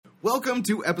Welcome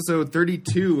to episode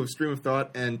 32 of Stream of Thought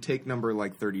and take number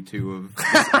 32 of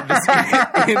this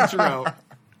intro.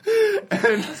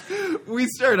 And we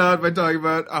start out by talking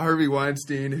about Harvey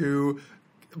Weinstein, who,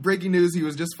 breaking news, he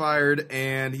was just fired,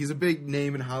 and he's a big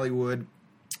name in Hollywood.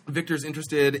 Victor's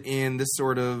interested in this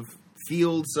sort of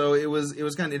field, so it was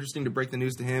kind of interesting to break the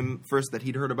news to him first that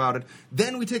he'd heard about it.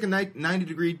 Then we take a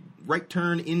 90-degree right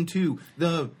turn into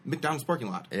the McDonald's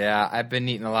parking lot. Yeah, I've been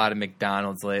eating a lot of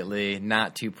McDonald's lately.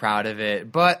 Not too proud of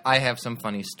it, but I have some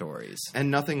funny stories.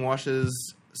 And nothing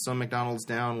washes some McDonald's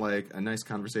down like a nice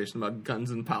conversation about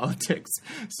guns and politics.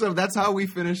 So that's how we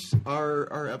finish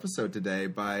our episode today,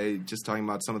 by just talking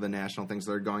about some of the national things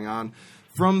that are going on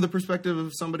from the perspective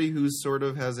of somebody who sort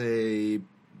of has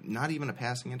not even a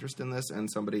passing interest in this,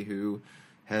 and somebody who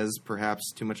has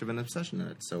perhaps too much of an obsession in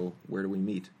it. So where do we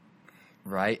meet?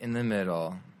 Right in the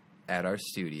middle, at our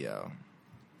studio.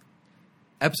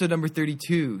 Episode number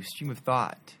 32, Stream of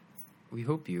Thought. We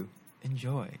hope you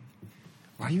enjoy.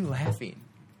 Why are you laughing?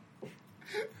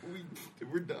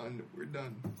 We're done. We're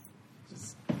done.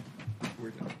 We're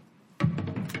done.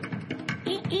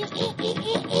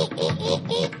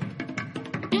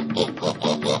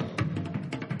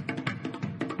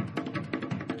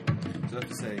 So I have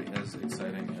to say, as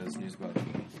exciting as news about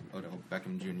Odell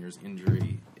Beckham Jr.'s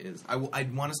injury is, I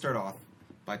want to start off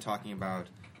by talking about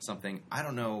something I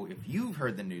don't know if you've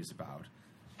heard the news about,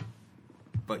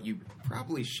 but you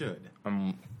probably should.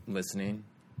 I'm listening.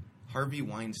 Harvey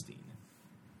Weinstein.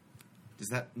 Does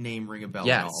that name ring a bell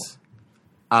Yes.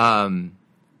 at all?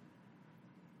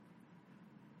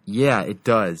 Yeah, it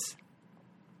does.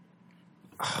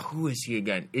 Who is he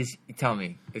again? Tell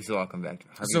me. I'll come back to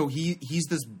it. So he's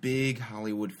this big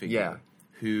Hollywood figure. Yeah.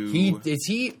 Who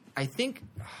I think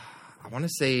I want to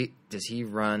say, does he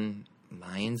run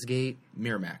Lionsgate?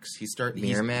 Miramax.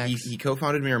 Miramax? He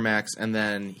co-founded Miramax, and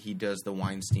then he does the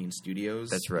Weinstein Studios.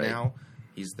 That's right. Now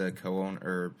he's the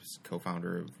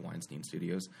co-founder of Weinstein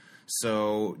Studios.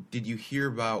 So, did you hear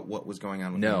about what was going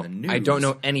on within the news? I don't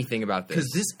know anything about this.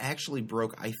 Because this actually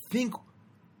broke, I think,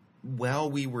 while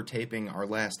we were taping our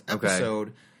last episode.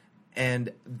 Okay.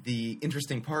 And the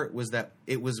interesting part was that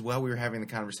it was while we were having the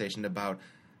conversation about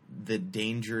the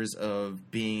dangers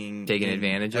of being taken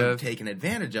advantage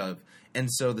of. And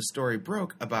so the story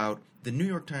broke about the New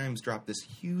York Times dropped this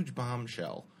huge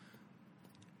bombshell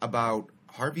about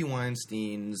Harvey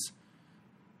Weinstein's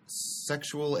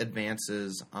sexual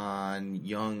advances on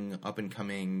young,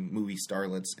 up-and-coming movie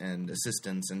starlets and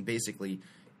assistants, and basically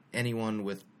anyone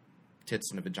with tits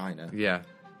and a vagina. Yeah.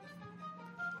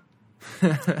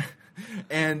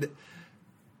 And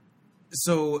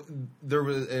so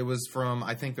it was from,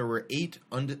 I think there were 8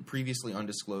 previously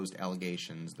undisclosed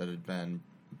allegations that had been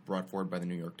brought forward by the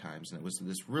New York Times, and it was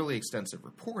this really extensive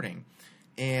reporting.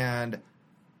 And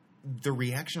the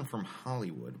reaction from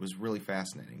Hollywood was really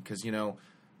fascinating because,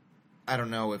 I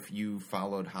don't know if you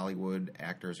followed Hollywood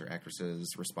actors or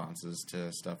actresses' responses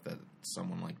to stuff that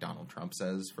someone like Donald Trump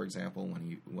says, for example,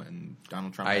 when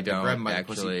Donald Trump I don't grab my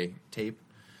actually pussy tape.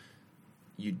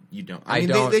 You don't. I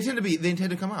don't. They tend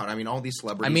to come out. I mean, all these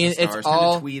celebrities and stars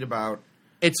tend to tweet about.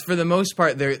 It's for the most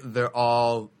part they're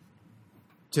all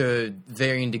to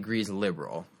varying degrees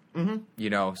liberal.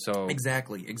 Mm-hmm. So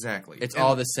exactly. It's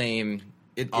all the same.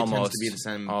 It almost tends to be the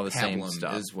same. All the same pablum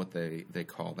stuff is what they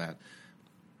call that.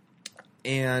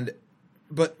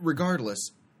 But regardless,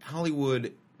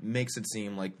 Hollywood makes it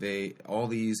seem like all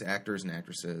these actors and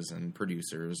actresses and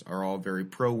producers are all very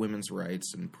pro women's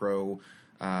rights and pro,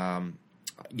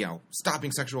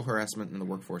 stopping sexual harassment in the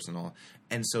workforce and all.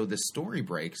 And so this story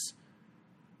breaks,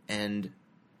 and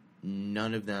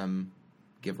none of them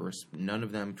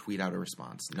tweet out a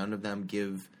response. None of them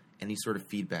give any sort of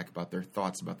feedback about their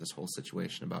thoughts about this whole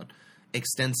situation, about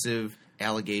extensive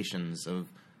allegations of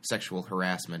sexual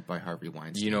harassment by Harvey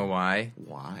Weinstein. You know why?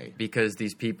 Why? Because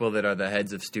these people that are the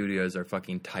heads of studios are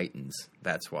fucking titans.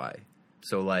 That's why.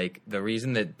 So, the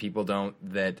reason that people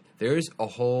there's a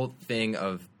whole thing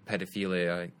of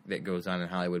pedophilia that goes on in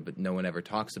Hollywood, but no one ever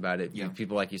talks about it. Yeah.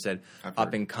 People, like you said,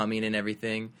 up and coming and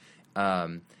everything.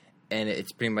 And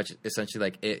it's pretty much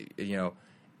essentially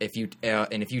if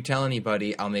you tell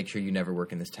anybody, I'll make sure you never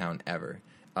work in this town ever.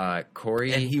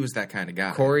 Corey, and he was that kind of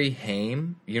guy. Corey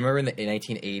Haim, you remember in the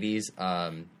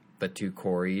 1980s, the 2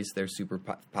 Coreys? They're super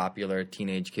popular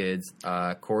teenage kids.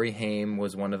 Corey Haim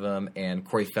was one of them, and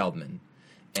Corey Feldman.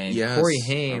 And yes. Corey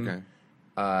Haim,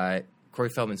 Corey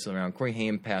Feldman's still around. Corey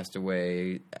Haim passed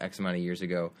away X amount of years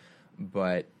ago,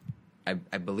 but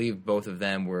I believe both of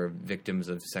them were victims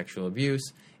of sexual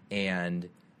abuse, and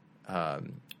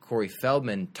Corey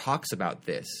Feldman talks about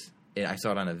this. I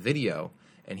saw it on a video.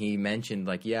 And he mentioned,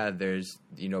 like, yeah, there's,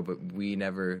 but we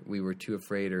were too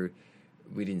afraid, or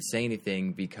we didn't say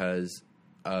anything because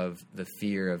of the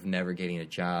fear of never getting a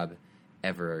job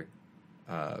ever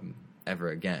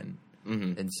again.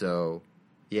 Mm-hmm. And so,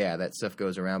 yeah, that stuff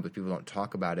goes around, but people don't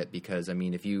talk about it because, I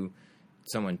mean, if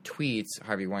someone tweets,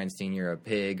 Harvey Weinstein, you're a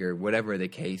pig, or whatever the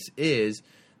case is,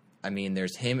 I mean,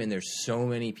 there's him and there's so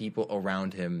many people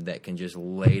around him that can just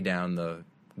lay down the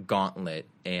gauntlet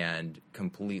and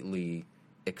completely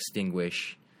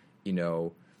extinguish,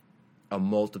 a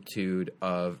multitude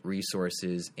of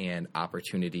resources and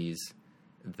opportunities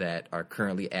that are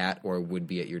currently at or would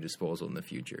be at your disposal in the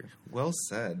future. Well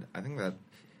said. I think that.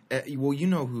 Well, you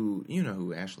know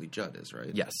who Ashley Judd is, right?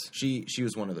 Yes. She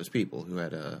was one of those people who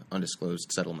had a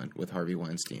undisclosed settlement with Harvey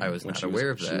Weinstein. I was not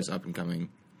aware of that. She was up and coming.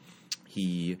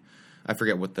 I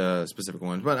forget what the specific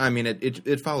one, but I mean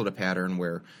it followed a pattern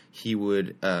where he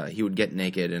would get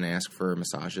naked and ask for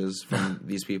massages from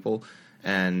these people,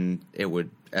 and it would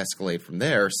escalate from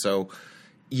there. So,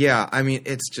 yeah, I mean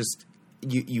it's just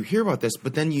you hear about this,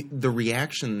 but then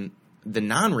the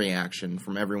non-reaction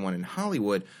from everyone in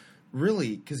Hollywood.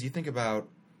 Really, because you think about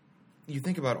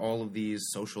all of these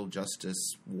social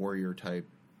justice warrior type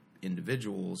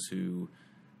individuals who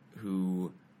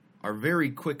are very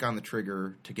quick on the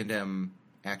trigger to condemn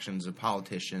actions of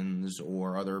politicians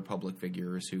or other public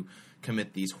figures who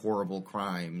commit these horrible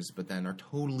crimes, but then are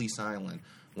totally silent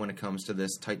when it comes to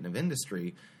this titan of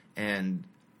industry. And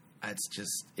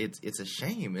it's a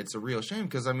shame. It's a real shame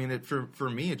because I mean, for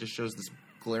me, it just shows this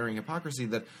glaring hypocrisy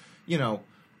that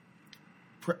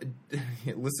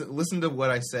listen to what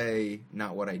I say,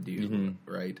 not what I do,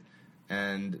 mm-hmm. right?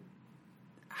 And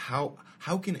how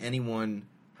can anyone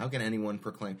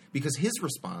proclaim, because his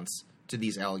response to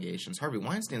these allegations, Harvey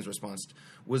Weinstein's response,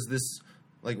 was this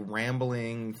like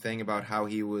rambling thing about how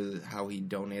he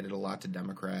donated a lot to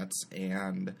Democrats,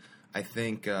 and I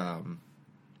think that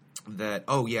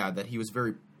he was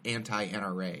very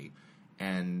anti-NRA,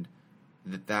 and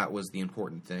that was the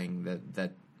important thing,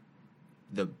 that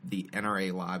the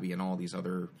NRA lobby and all these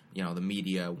other, the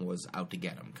media was out to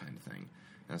get him, kind of thing.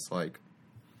 And it's like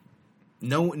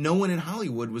no one in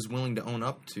Hollywood was willing to own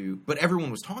up to, but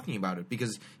everyone was talking about it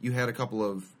because you had a couple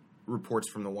of reports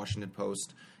from the Washington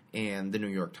Post and the New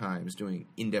York Times doing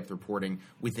in-depth reporting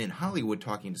within Hollywood,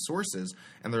 talking to sources,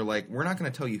 and they're like, we're not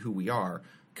going to tell you who we are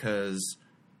because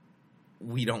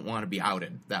we don't want to be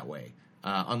outed that way,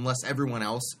 unless everyone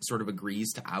else sort of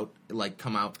agrees to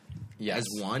come out as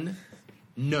one.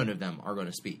 None of them are going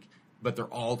to speak, but they're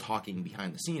all talking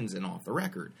behind the scenes and off the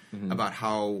record about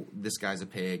how this guy's a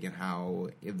pig and how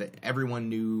everyone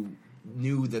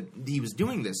knew that he was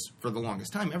doing this for the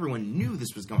longest time. Everyone knew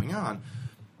this was going on,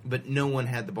 but no one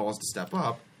had the balls to step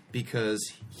up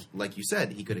because, like you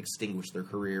said, he could extinguish their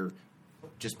career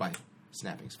just by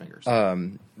snapping his fingers.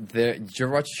 Did you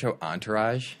ever watch the show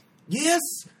Entourage? Yes!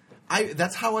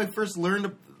 That's how I first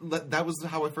learned. That was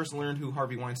how I first learned who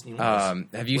Harvey Weinstein was.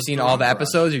 Have you seen all the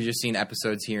episodes, or you've just seen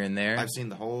episodes here and there? I've seen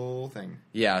the whole thing.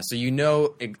 Yeah, so you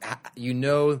know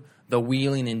the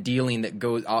wheeling and dealing that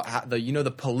goes,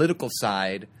 the political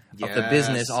side of the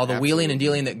business, all the wheeling and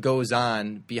dealing that goes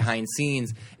on behind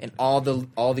scenes, and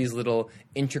all these little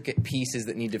intricate pieces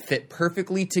that need to fit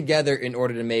perfectly together in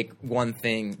order to make one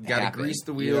thing happen. Got to grease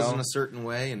the wheels in a certain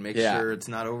way and make sure it's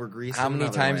not over greased. How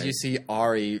many times do you see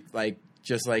Ari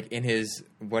just like in his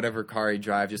whatever car he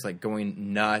drives, just like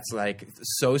going nuts, like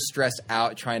so stressed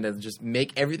out, trying to just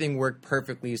make everything work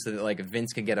perfectly so that like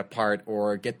Vince could get a part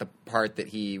or get the part that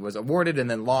he was awarded and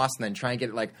then lost, and then try and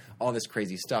get like all this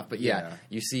crazy stuff. But yeah,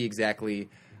 you see exactly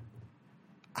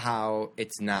how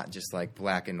it's not just like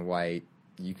black and white.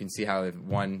 You can see how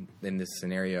in this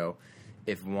scenario,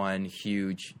 if one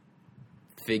huge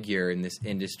figure in this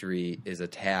industry is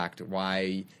attacked,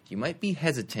 why you might be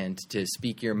hesitant to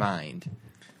speak your mind.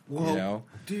 Well,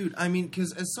 dude, I mean,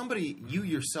 because as somebody, you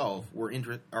yourself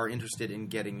are interested in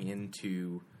getting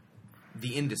into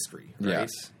the industry, right?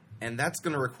 Yes. And that's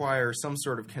going to require some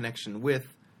sort of connection with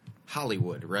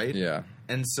Hollywood, right? Yeah.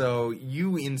 And so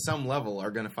you, in some level, are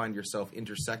going to find yourself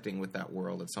intersecting with that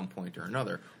world at some point or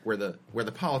another, where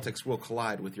the politics will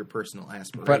collide with your personal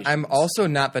aspirations. But I'm also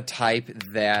not the type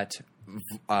that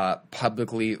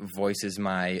publicly voices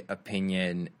my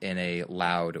opinion in a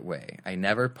loud way. I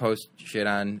never post shit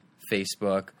on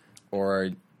Facebook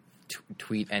or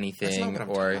tweet anything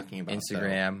or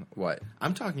Instagram. Though. What?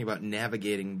 I'm talking about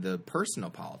navigating the personal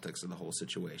politics of the whole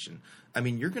situation. I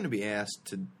mean, you're going to be asked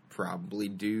to probably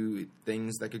do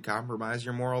things that could compromise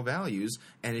your moral values,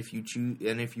 and if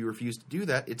you refuse to do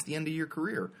that, it's the end of your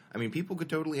career. I mean, people could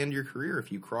totally end your career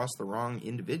if you cross the wrong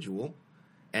individual,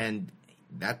 and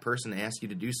that person asks you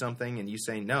to do something and you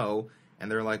say no, and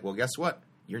they're like, well, guess what?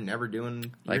 You're never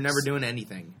doing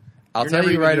anything. I'll You're tell never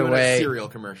you even right doing away. A cereal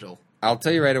commercial. I'll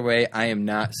tell you right away, I am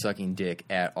not sucking dick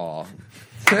at all.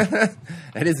 That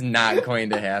is not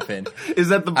going to happen. Is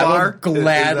that the I bar? will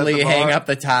gladly Is that the hang bar? up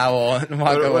the towel and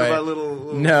walk What away. about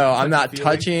little No, I'm not feeling?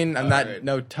 touching. I'm All not. right.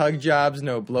 No tug jobs.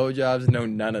 No blow jobs. No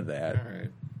none of that. All right.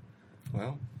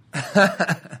 Well,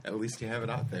 at least you have it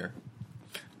out there.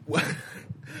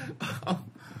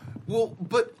 Well,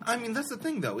 but I mean, that's the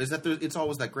thing, though, is that it's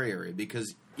always that gray area,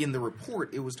 because in the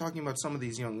report, it was talking about some of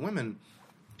these young women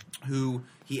who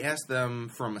he asked them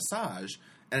for a massage,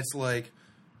 and it's like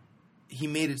he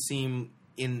made it seem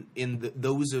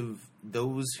those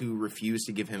who refused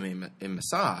to give him a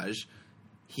massage,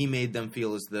 he made them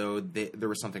feel as though there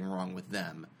was something wrong with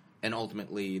them, and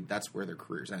ultimately that's where their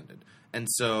careers ended. And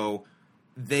so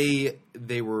they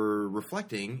were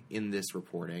reflecting in this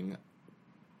reporting.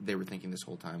 They were thinking this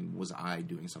whole time, was I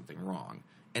doing something wrong?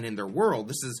 And in their world,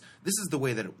 this is the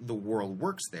way that the world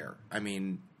works there. I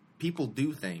mean, people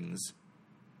do things,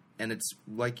 and it's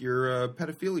like your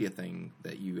pedophilia thing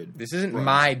that you had. This isn't brought.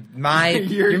 my.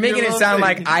 You're making it sound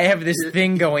like I have this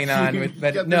thing going on with You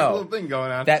that. got this No, little thing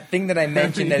going on. that thing that I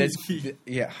mentioned that is.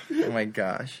 Yeah. Oh my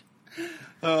gosh.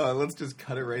 Let's just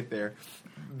cut it right there.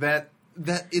 That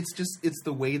it's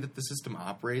the way that the system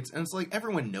operates, and it's like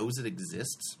everyone knows it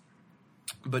exists,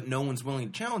 but no one's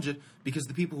willing to challenge it because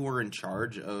the people who are in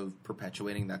charge of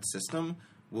perpetuating that system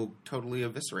will totally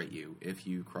eviscerate you if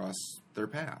you cross their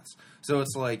paths. So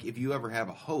it's like, if you ever have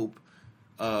a hope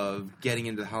of getting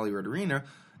into the Hollywood arena,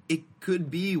 it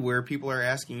could be where people are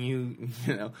asking you,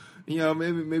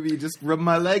 maybe you just rub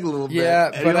my leg a little bit. Yeah,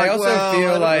 And but you're I also well, feel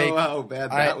I don't like know how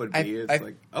bad that would be. It's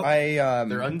like,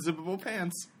 they're unzippable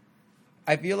pants.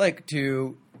 I feel like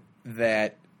too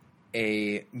that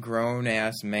a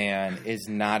grown-ass man is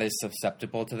not as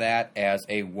susceptible to that as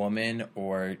a woman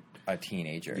or a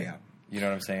teenager. Yeah. You know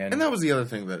what I'm saying? And that was the other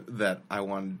thing that I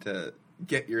wanted to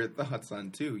get your thoughts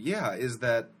on, too. Yeah, is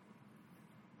that,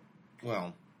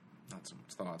 well, not so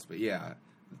much thoughts, but yeah,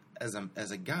 as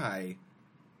a guy,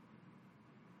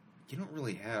 you don't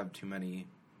really have too many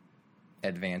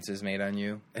Advances made on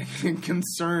you.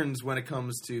 concerns when it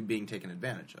comes to being taken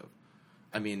advantage of.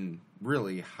 I mean,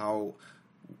 really,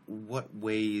 what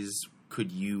ways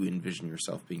could you envision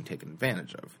yourself being taken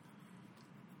advantage of?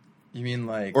 You mean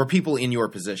like Or people in your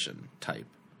position type.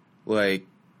 Like,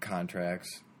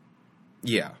 contracts?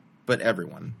 yeah, but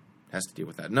everyone has to deal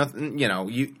with that. Nothing,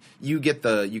 you get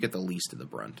the least of the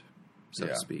brunt, so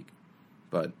to speak.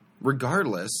 But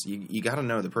regardless, you got to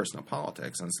know the personal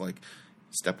politics, and it's like,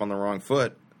 step on the wrong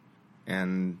foot,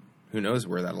 and who knows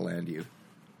where that'll land you.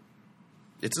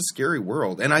 It's a scary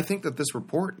world, and I think that this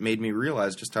report made me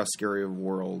realize just how scary a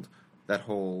world that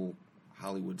whole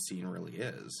Hollywood scene really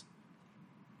is.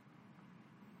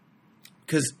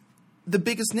 Because the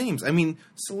biggest names, I mean,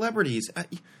 celebrities,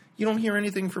 you don't hear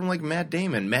anything from, like, Matt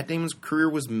Damon. Matt Damon's career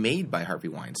was made by Harvey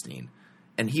Weinstein,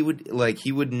 and he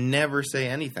would never say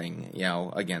anything,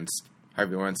 against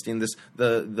Harvey Weinstein.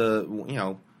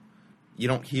 You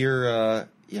don't hear,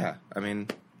 I mean,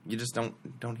 you just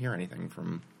don't hear anything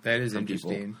from. That is from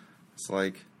interesting. People. It's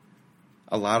like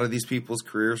a lot of these people's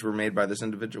careers were made by this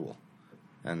individual,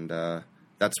 and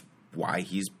that's why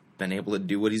he's been able to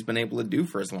do what he's been able to do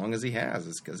for as long as he has,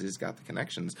 is because he's got the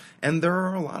connections. And there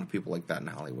are a lot of people like that in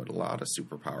Hollywood, a lot of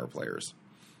superpower players.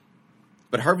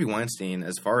 But Harvey Weinstein,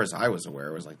 as far as I was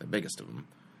aware, was like the biggest of them.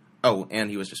 Oh, and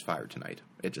he was just fired tonight.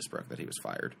 It just broke that he was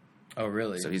fired. Oh,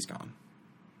 really? So he's gone.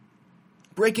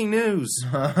 Breaking news!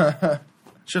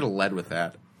 Should have led with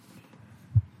that.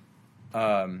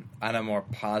 On a more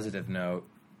positive note,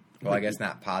 well, I guess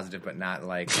not positive, but not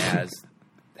like as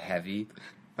heavy.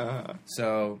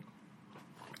 So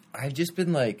I've just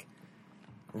been like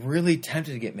really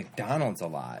tempted to get McDonald's a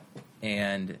lot,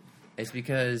 and it's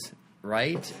because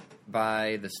right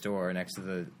by the store next to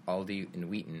the Aldi in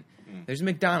Wheaton, there's a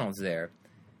McDonald's there,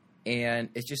 and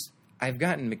it's just I've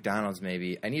gotten McDonald's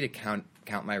maybe. I need to count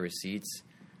my receipts.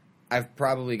 I've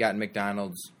probably gotten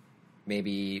McDonald's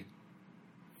maybe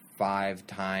 5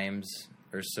 times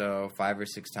or so, 5 or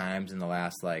 6 times in the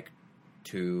last,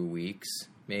 2 weeks,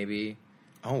 maybe.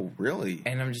 Oh, really?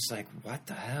 And I'm just like, what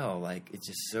the hell? Like, it's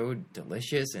just so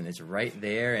delicious, and it's right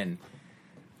there, and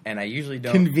I usually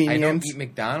don't... Convenience. I don't eat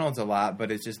McDonald's a lot, but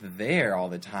it's just there all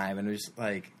the time, and it's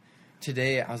like...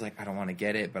 Today, I was like, I don't want to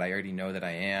get it, but I already know that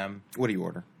I am. What do you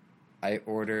order? I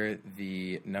order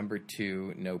the number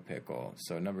 2 no pickle.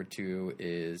 So number 2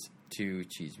 is 2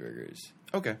 cheeseburgers.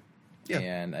 Okay. Yeah.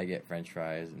 And I get French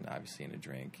fries and obviously in a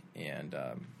drink. And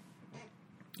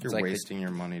You're like wasting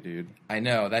your money, dude. I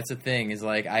know, that's the thing. Is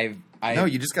like No,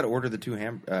 you just got to order the two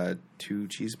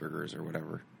cheeseburgers or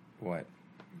whatever, what?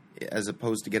 as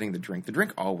opposed to getting the drink. The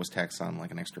drink always tacks on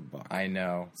like an extra $1. I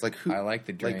know. It's like who? I like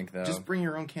the drink though. Just bring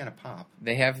your own can of pop.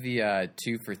 They have the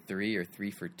 2 for $3 or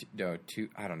 3 for 2. No, 2.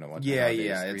 I don't know what. Yeah, the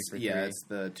yeah, hell it is, 3 for $3. it's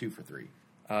the 2 for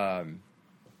 $3.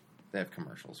 They have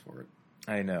commercials for it.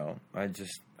 I know.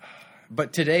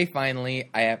 But today, finally,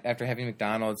 after having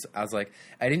McDonald's, I was like,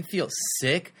 I didn't feel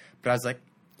sick, but I was like,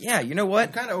 yeah, you know what?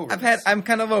 I'm kind of over this. I'm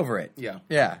kind of over it. Yeah.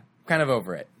 Yeah, kind of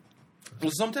over it.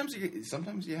 Well, sometimes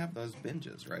you have those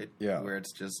binges, right? Yeah. Where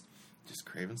it's just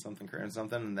craving something,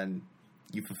 and then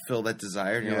you fulfill that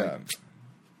desire. And you're like,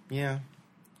 yeah,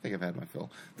 I think I've had my fill.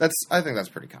 I think that's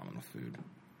pretty common with food,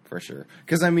 for sure.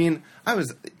 Because, I mean, I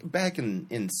was, back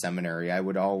in seminary, I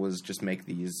would always just make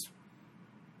these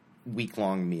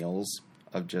week-long meals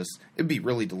of it'd be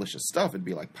really delicious stuff. It'd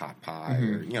be like pot pie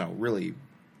or, really,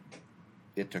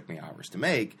 it took me hours to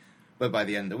make. But by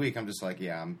the end of the week, I'm just like,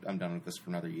 yeah, I'm done with this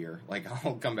for another year. Like,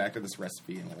 I'll come back to this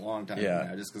recipe in a long time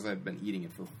now, just because I've been eating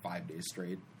it for 5 days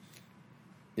straight.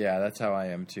 Yeah, that's how I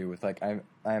am too. With like, I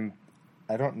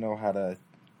don't know how to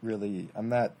really. I'm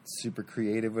not super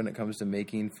creative when it comes to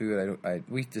making food.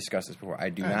 We've discussed this before. I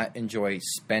do not enjoy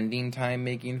spending time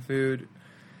making food.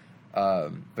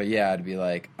 But yeah, I'd be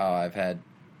like, oh, I've had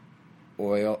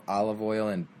olive oil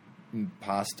and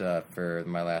pasta for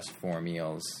my last 4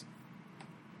 meals.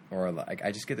 Or like,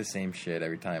 I just get the same shit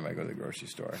every time I go to the grocery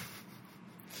store.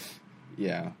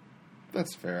 Yeah,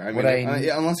 that's fair. I mean,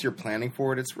 unless you're planning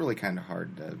for it, it's really kind of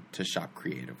hard to shop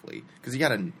creatively. Because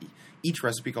each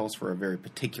recipe calls for a very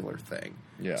particular thing.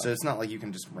 Yeah. So it's not like you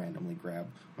can just randomly grab,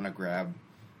 bad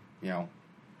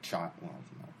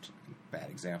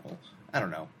example. I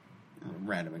don't know.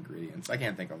 Random ingredients. I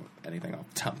can't think of anything off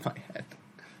the top of my head.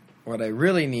 What I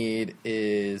really need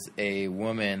is a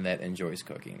woman that enjoys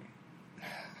cooking.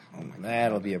 Oh my God.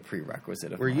 That'll be a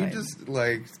prerequisite of Were mine. you just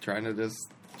like trying to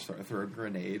just throw a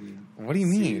grenade? And what do you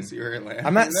mean? See where it lands?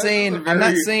 I'm not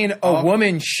saying a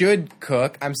woman should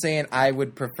cook. I'm saying I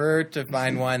would prefer to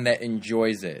find one that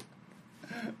enjoys it.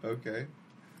 Okay,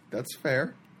 that's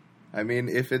fair. I mean,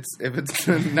 if it's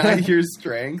not your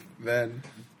strength, then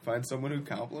find someone who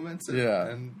compliments it. Yeah,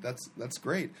 and that's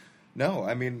great. No,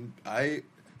 I mean, I'm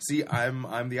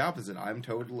the opposite.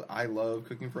 I love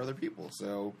cooking for other people,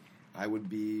 so I would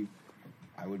be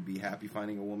happy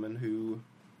finding a woman who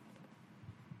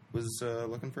was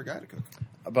looking for a guy to cook.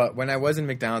 But when I was in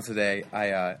McDonald's today,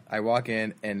 I walk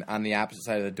in, and on the opposite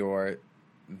side of the door,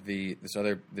 this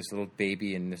little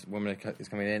baby and this woman is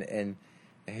coming in, and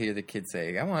I hear the kid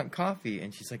say, "I want coffee,"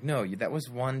 and she's like, "No, that was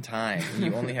one time. And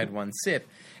you only had one sip."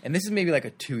 And this is maybe like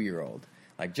a 2-year-old,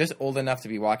 like just old enough to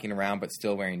be walking around but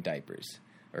still wearing diapers,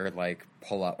 or like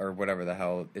pull up, or whatever the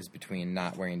hell is between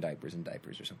not wearing diapers and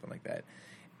diapers, or something like that.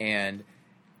 And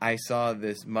I saw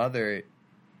this mother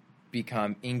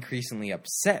become increasingly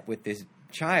upset with this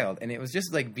child, and it was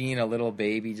just like being a little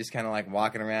baby, just kind of like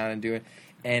walking around and doing.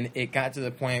 And it got to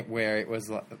the point where it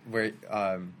was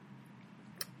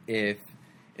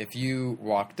if you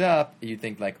walked up, you'd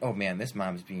think like, oh man, this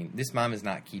mom is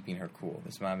not keeping her cool.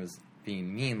 This mom is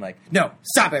being mean. Like, no,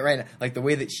 stop it right now. Like the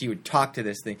way that she would talk to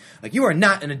this thing, like, you are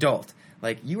not an adult.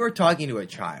 Like, you are talking to a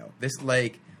child. This,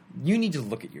 like, you need to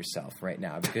look at yourself right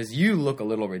now because you look a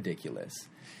little ridiculous.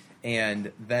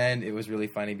 And then it was really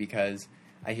funny because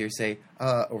I hear say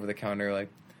over the counter, like,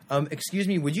 excuse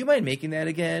me, would you mind making that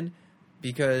again?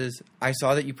 Because I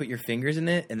saw that you put your fingers in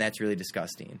it, and that's really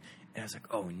disgusting. And I was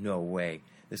like, oh, no way.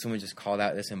 This woman just called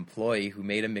out this employee who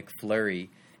made a McFlurry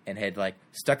and had, like,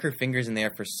 stuck her fingers in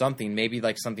there for something. Maybe,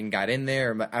 like, something got in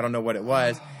there, or I don't know what it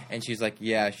was. And she's like,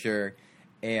 yeah, sure.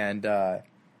 And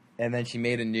then she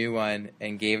made a new one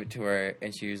and gave it to her,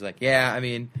 and she was like, yeah, I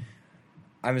mean,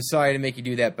 I'm sorry to make you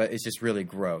do that, but it's just really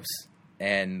gross.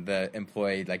 And the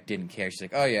employee, like, didn't care. She's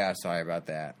like, oh, yeah, sorry about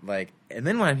that. Like, and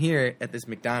then when I'm here at this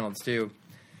McDonald's, too,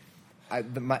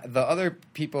 the other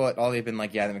people at all, they've been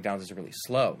like, yeah, the McDonald's is really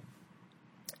slow.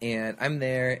 And I'm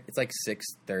there. It's like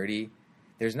 6:30.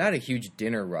 There's not a huge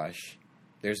dinner rush.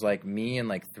 There's, like, me and,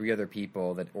 like, 3 other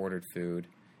people that ordered food.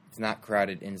 It's not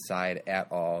crowded inside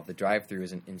at all. The drive-thru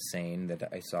isn't insane that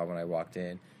I saw when I walked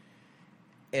in.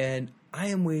 And I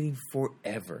am waiting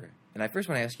forever. And I first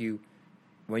want to ask you,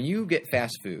 when you get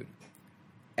fast food,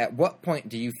 at what point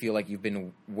do you feel like you've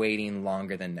been waiting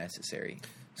longer than necessary?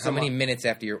 How many minutes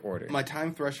after your order? My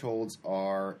time thresholds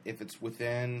are if it's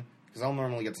within, because I'll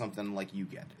normally get something like you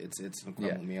get. It's an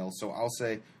equivalent meal. So I'll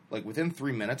say, like, within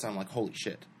 3 minutes, I'm like, holy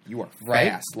shit, you are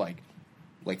fast. Like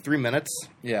 3 minutes?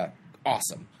 Yeah.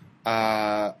 Awesome.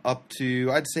 Up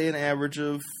to, I'd say, an average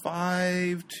of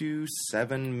 5 to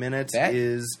 7 minutes That-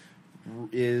 is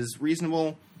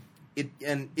reasonable.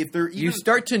 And if they're even, You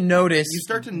start to notice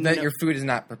that know- your food is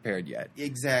not prepared yet.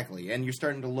 exactly, and you're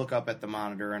starting to look up at the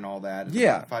monitor and all that. It's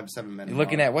Yeah. about 5 to 7 minutes. You're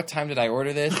looking at what time did I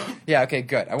order this? Yeah, okay,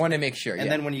 good. I want to make sure. and yeah.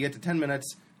 then when you get to 10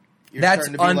 minutes, you're That's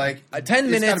starting to be like, 10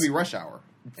 It's minutes. got to be rush hour.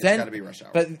 It's 10 got to be rush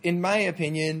hour. But in my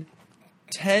opinion,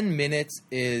 10 minutes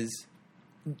is,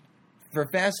 for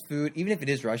fast food, even if it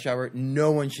is rush hour,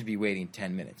 no one should be waiting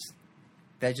 10 minutes.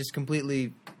 That just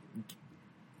completely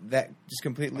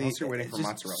Unless you're waiting it's for just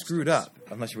mozzarella screwed sticks.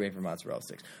 up. Unless you're waiting for mozzarella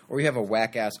sticks, or you have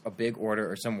a big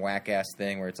order, or some whack ass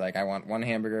thing where it's like, I want one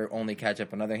hamburger, only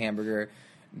ketchup, another hamburger,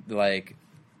 like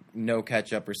no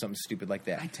ketchup or something stupid like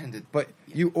that. I tend to, But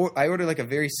I order like a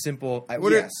very simple. I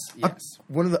order Yes.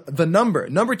 one of the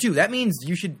number 2. That means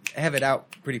you should have it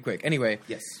out pretty quick. Anyway,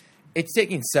 yes. it's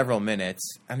taking several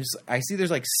minutes. I see there's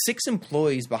like 6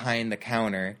 employees behind the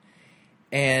counter,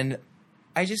 and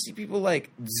I just see people like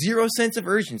zero sense of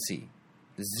urgency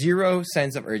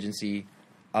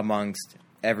amongst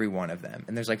every one of them.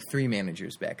 And there's like 3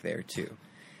 managers back there too.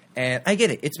 And I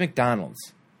get it. It's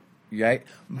McDonald's, right?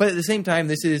 But at the same time,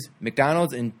 this is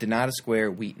McDonald's in Donata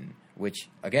Square, Wheaton, which,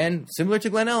 again, similar to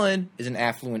Glen Ellen, is an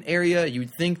affluent area.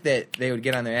 You'd think that they would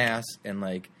get on their ass and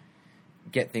like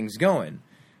get things going.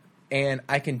 And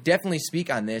I can definitely speak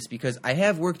on this because I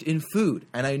have worked in food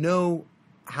and I know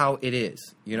how it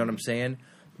is. You know what I'm saying?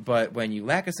 But when you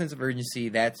lack a sense of urgency,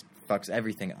 that fucks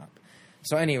everything up.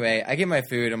 So anyway, I get my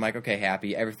food. I'm like, okay,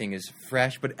 happy. Everything is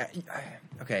fresh. But,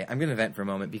 okay, I'm going to vent for a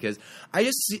moment because I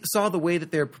just saw the way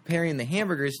that they're preparing the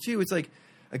hamburgers, too. It's like,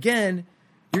 again,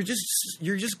 you're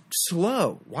just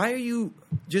slow. Why are you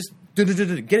just get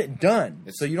it done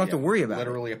so you don't have to worry about it?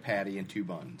 Literally a patty and 2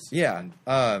 buns. Yeah. And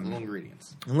little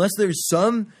ingredients. Unless there's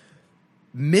some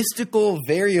mystical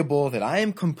variable that I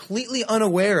am completely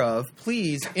unaware of,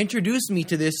 please introduce me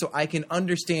to this so I can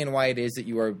understand why it is that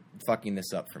you are fucking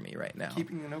this up for me right now.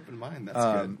 Keeping an open mind,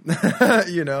 that's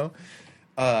good. You know?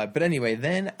 But anyway,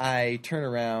 then I turn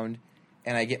around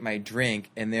and I get my drink,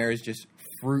 and there's just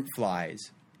fruit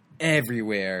flies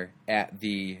everywhere at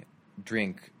the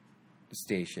drink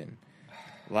station.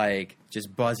 Like,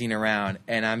 just buzzing around,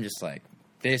 and I'm just like,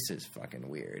 this is fucking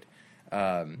weird.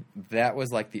 That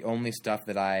was like the only stuff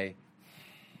that I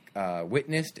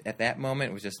witnessed at that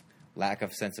moment. It was just lack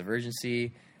of sense of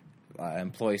urgency,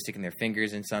 employees sticking their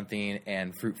fingers in something,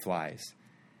 and fruit flies.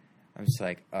 I'm just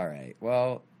like, all right,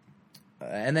 well.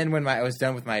 And then when I was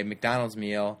done with my McDonald's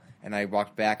meal and I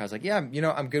walked back, I was like, yeah,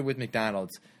 I'm good with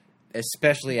McDonald's,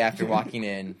 especially after walking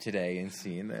in today and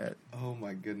seeing that. Oh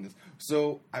my goodness.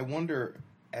 So I wonder,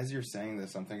 as you're saying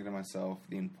this, I'm thinking to myself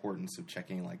the importance of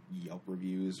checking like Yelp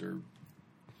reviews or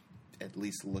at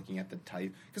least looking at the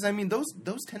type, because I mean those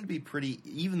tend to be pretty.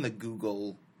 Even the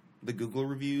Google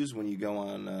reviews, when you go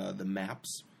on the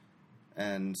maps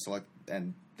and select,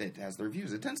 and it has the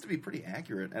reviews, it tends to be pretty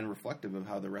accurate and reflective of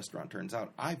how the restaurant turns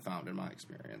out. I've found in my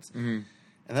experience, and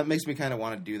that makes me kind of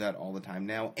want to do that all the time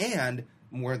now. And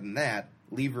more than that,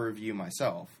 leave a review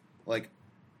myself. Like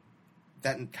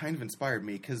that kind of inspired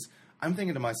me because I'm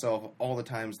thinking to myself all the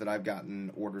times that I've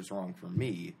gotten orders wrong for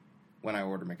me when I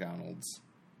order McDonald's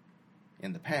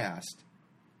in the past.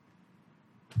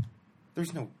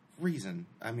 There's no reason.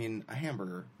 I mean, a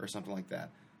hamburger or something like that.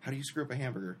 How do you screw up a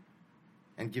hamburger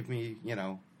and give me,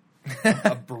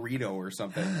 a burrito or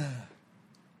something?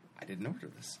 I didn't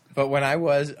order this. But when I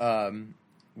was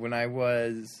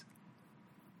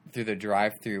through the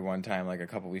drive-thru one time, like a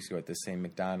couple weeks ago at the same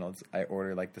McDonald's, I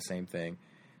ordered like the same thing,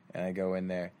 and I go in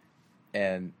there,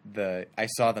 and I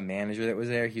saw the manager that was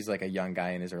there. He's like a young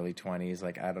guy in his early 20s,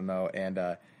 like I don't know, and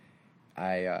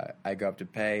I go up to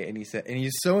pay, and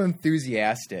he's so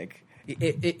enthusiastic.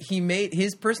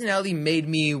 His personality made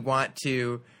me want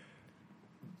to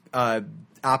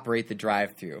operate the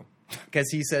drive-thru, because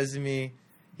he says to me,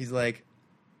 he's like,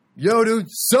 yo, dude,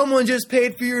 someone just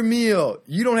paid for your meal.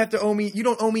 You don't owe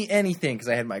me anything, because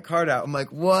I had my card out. I'm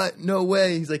like, what? No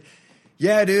way. He's like,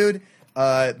 yeah, dude,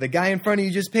 the guy in front of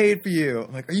you just paid for you.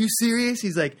 I'm like, are you serious?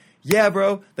 He's like, yeah,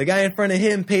 bro, the guy in front of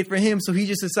him paid for him, so he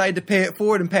just decided to pay it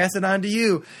forward and pass it on to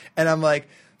you. And I'm like,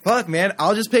 fuck, man,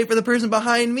 I'll just pay for the person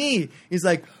behind me. He's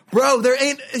like, bro, there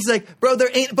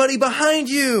ain't buddy behind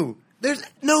you. There's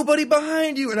nobody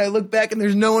behind you. And I look back and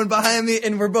there's no one behind me,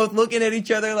 and we're both looking at each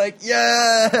other like,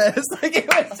 yes. Like, it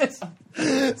was just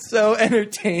so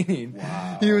entertaining.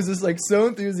 Wow. He was just like so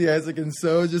enthusiastic and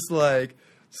so just like,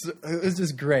 it was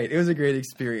just great. It was a great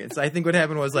experience. I think what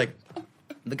happened was like,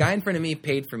 the guy in front of me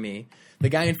paid for me. The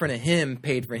guy in front of him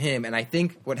paid for him. And I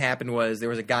think what happened was there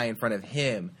was a guy in front of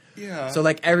him Yeah. So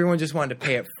like everyone just wanted to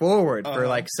pay it forward for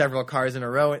like several cars in a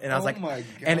row, and I was Oh like, my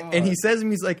and he says to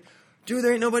me, he's like, dude,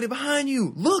 there ain't nobody behind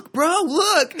you. Look, bro,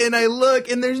 look. And I look,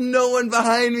 and there's no one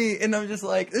behind me, and I'm just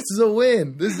like, this is a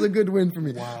win. This is a good win for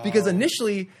me. Wow. Because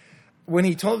initially, when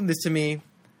he told this to me,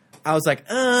 I was like,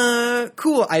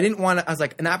 cool. I didn't want to. I was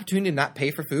like, an opportunity to not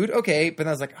pay for food, okay. But then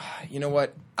I was like, you know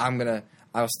what?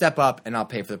 I'll step up and I'll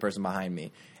pay for the person behind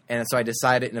me. And so I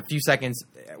decided in a few seconds,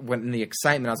 when in the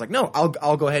excitement, I was like, no,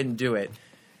 I'll go ahead and do it.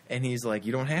 And he's like,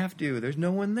 you don't have to. There's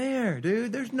no one there,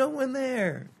 dude. There's no one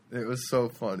there. It was so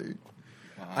funny.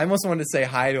 Wow. I almost wanted to say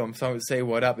hi to him, so I would say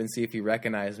what up and see if he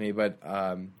recognized me, but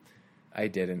I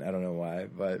didn't. I don't know why,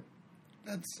 but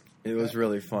it was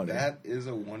really funny. That is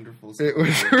a wonderful story. It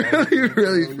was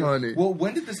really funny. Well,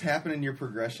 when did this happen in your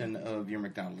progression of your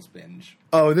McDonald's binge?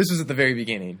 Oh, this was at the very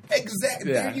beginning.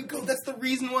 Exactly. Yeah. There you go. That's the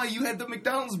reason why you had the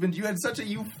McDonald's binge. You had such a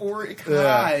euphoric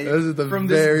high from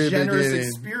very this generous beginning.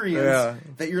 experience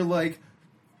that you're like,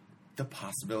 the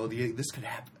possibility this could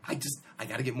happen. I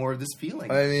got to get more of this feeling.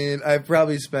 I mean, I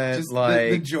probably spent just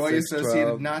like the joy 6, associated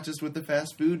 12. not just with the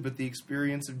fast food, but the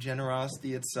experience of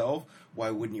generosity itself. Why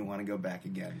wouldn't you want to go back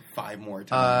again 5 more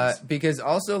times? Because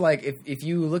also, like, if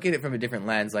you look at it from a different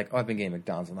lens, like, oh, I've been getting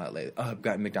McDonald's a lot lately. Oh, I've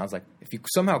gotten McDonald's. Like, if you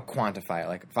somehow quantify it,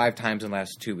 like 5 times in the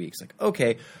last 2 weeks, like,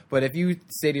 okay. But if you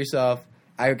say to yourself,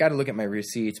 I've got to look at my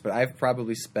receipts, but I've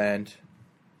probably spent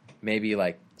maybe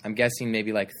like, I'm guessing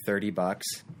maybe like $30.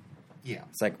 Yeah.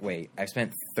 It's like, wait, I've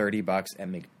spent $30 at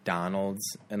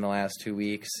McDonald's in the last 2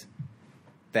 weeks.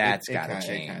 That's got to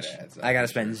change. I got to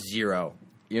spend 0.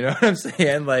 You know what I'm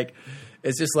saying? Like,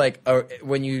 it's just like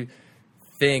when you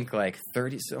think like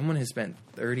someone has spent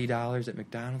 $30 at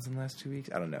McDonald's in the last 2 weeks.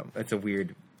 I don't know. It's a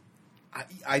weird.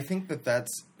 I think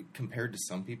that's compared to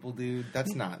some people, dude. That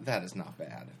is not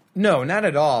bad. No, not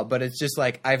at all. But it's just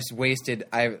like I've wasted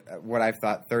what I've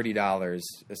thought $30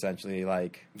 essentially.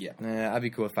 Like, I'd be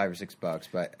cool with $5 or $6,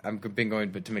 but I've been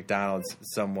going to McDonald's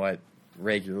somewhat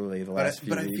regularly the last few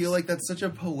weeks. But I feel like that's such a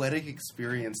poetic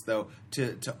experience, though,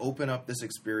 to open up this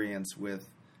experience with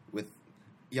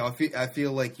I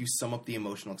feel like you sum up the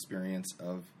emotional experience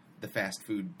of the fast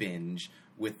food binge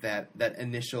with that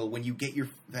initial, when you get your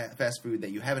fast food that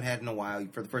you haven't had in a while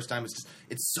for the first time,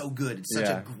 it's so good. It's such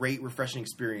a great, refreshing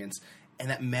experience.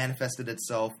 And that manifested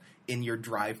itself in your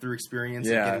drive-through experience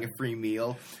of getting a free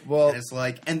meal. Well, and it's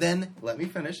like, and then, let me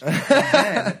finish. And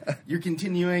then you're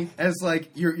continuing as like,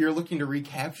 you're looking to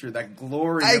recapture that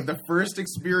glory of the first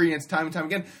experience time and time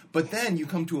again. But then you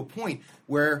come to a point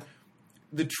where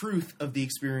the truth of the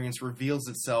experience reveals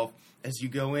itself as you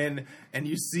go in and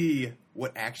you see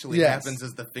what actually happens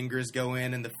as the fingers go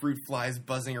in and the fruit flies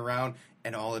buzzing around,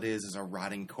 and all it is a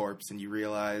rotting corpse, and you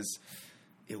realize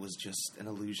it was just an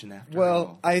illusion after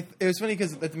all. It was funny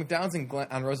because at the McDonald's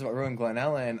on Roosevelt Road in Glen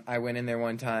Ellen, I went in there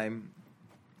one time,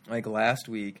 like last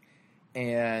week,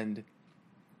 and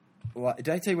did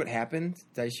I tell you what happened?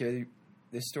 Did I share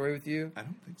this story with you? I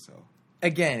don't think so.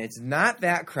 Again, it's not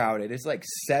that crowded. It's like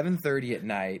 7:30 at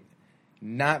night,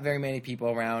 not very many people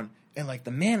around. And like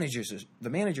the manager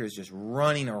is just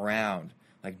running around,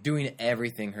 like doing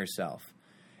everything herself.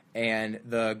 And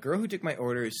the girl who took my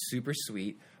order is super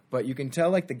sweet, but you can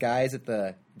tell like the guys at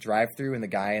the drive-thru and the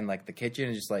guy in like the kitchen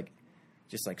is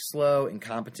just like slow,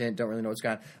 incompetent, don't really know what's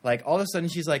going on. Like all of a sudden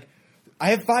she's like,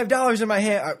 I have $5 in my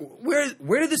hand.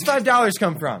 Where did this $5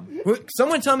 come from?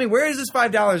 Someone tell me, where does this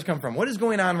 $5 come from? What is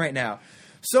going on right now?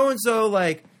 So and so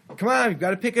like, come on, you've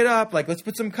got to pick it up. Like, let's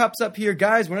put some cups up here.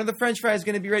 Guys, when are the french fries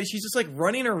going to be ready? She's just, like,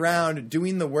 running around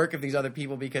doing the work of these other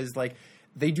people because, like,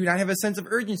 they do not have a sense of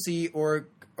urgency or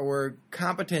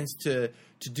competence to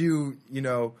do, you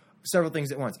know, several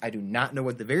things at once. I do not know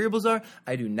what the variables are.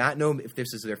 I do not know if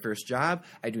this is their first job.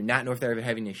 I do not know if they're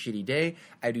having a shitty day.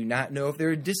 I do not know if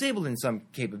they're disabled in some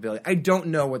capability. I don't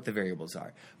know what the variables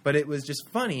are. But it was just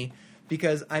funny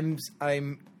because I'm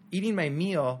eating my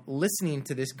meal, listening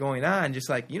to this going on, just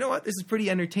like, you know what, this is pretty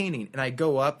entertaining. And I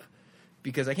go up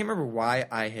because I can't remember why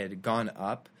I had gone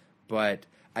up, but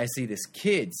I see this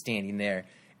kid standing there,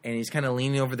 and he's kind of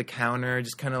leaning over the counter,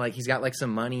 just kind of like, he's got like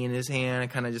some money in his hand,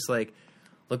 kind of just like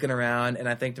looking around, and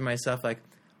I think to myself, like,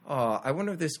 oh, I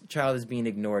wonder if this child is being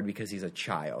ignored because he's a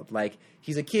child. Like,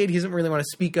 he's a kid, he doesn't really want to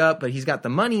speak up, but he's got the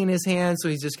money in his hand, so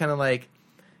he's just kind of like,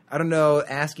 I don't know,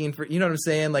 asking for, you know what I'm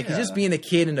saying? Like, he's just being a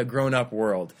kid in a grown-up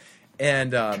world.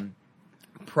 And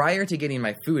prior to getting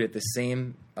my food at the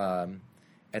same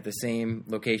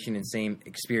location and same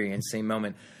experience, same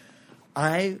moment,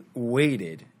 I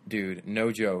waited, dude,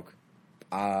 no joke,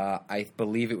 I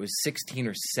believe it was 16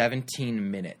 or 17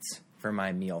 minutes for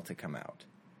my meal to come out.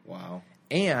 Wow.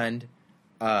 And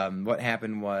what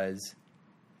happened was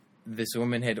this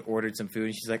woman had ordered some food,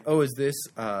 and she's like, "Oh,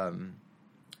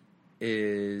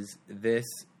 is this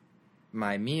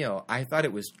my meal?" I thought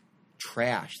it was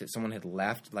trash that someone had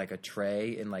left like a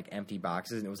tray in like empty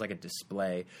boxes, and it was like a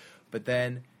display. But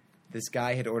then this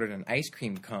guy had ordered an ice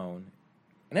cream cone,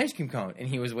 and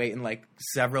he was waiting like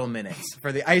several minutes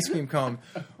for the ice cream cone,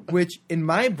 which in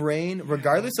my brain,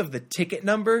 regardless of the ticket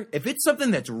number, if it's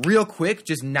something that's real quick,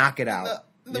 just knock it out.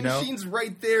 The machine's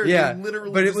right there. Yeah, They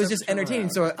literally but it was have just to turn entertaining.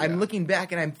 around. So I'm looking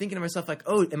back and I'm thinking to myself like,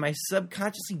 oh, am I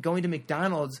subconsciously going to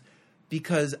McDonald's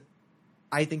because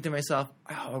I think to myself,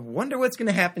 oh, I wonder what's going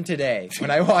to happen today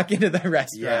when I walk into the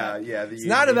restaurant. Yeah. It's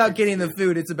not about getting the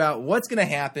food. It's about what's going to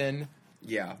happen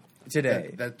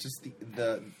today. That just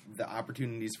the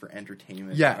opportunities for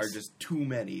entertainment Yes. are just too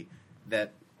many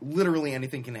that literally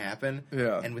anything can happen.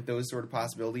 Yeah. And with those sort of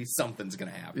possibilities, something's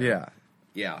going to happen. Yeah.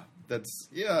 Yeah. That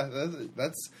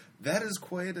is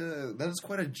quite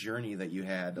a journey that you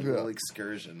had, a little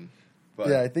excursion. But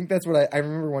Yeah, I think that's what I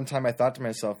remember one time I thought to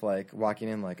myself, like, walking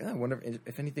in, like, oh, I wonder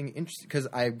if anything interesting, because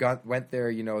I went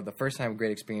there, the first time,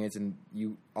 great experience, and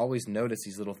you always notice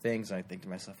these little things, and I think to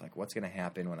myself, like, what's going to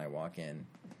happen when I walk in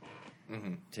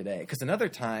today? Because another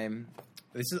time,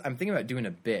 I'm thinking about doing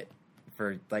a bit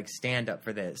for, like, stand-up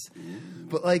for this,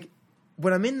 but, like,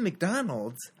 when I'm in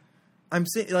McDonald's, I'm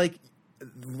saying, like,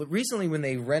 recently when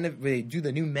they do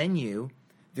the new menu,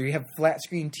 they have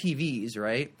flat-screen TVs,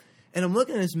 right? And I'm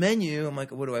looking at this menu. I'm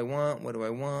like, what do I want? What do I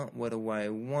want? What do I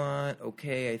want?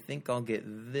 Okay, I think I'll get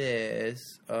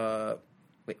this.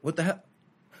 Wait, what the hell?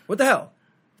 What the hell?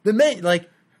 The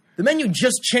menu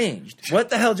just changed. What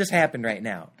the hell just happened right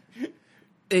now?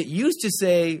 It used to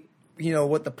say,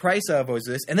 what the price of was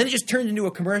this, and then it just turned into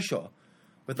a commercial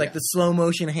with like the slow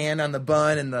motion hand on the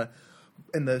bun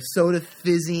and the soda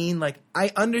fizzing. Like,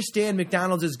 I understand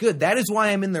McDonald's is good. That is why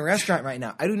I'm in the restaurant right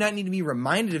now. I do not need to be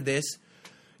reminded of this.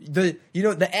 The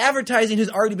advertising has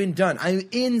already been done. I'm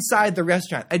inside the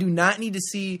restaurant. I do not need to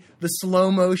see the slow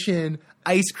motion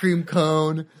ice cream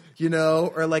cone,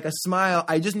 or like a smile.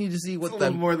 I just need to see what it's a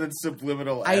little more than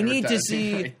subliminal. I need to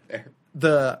see right there.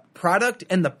 the product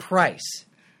and the price.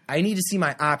 I need to see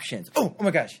my options. Oh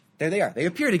my gosh. There they are. They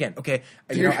appeared again. Okay.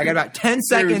 I got about 10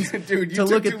 seconds dude, to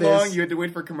look at this. Long. You had to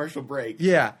wait for a commercial break.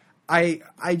 Yeah. I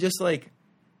just like,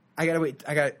 I gotta wait.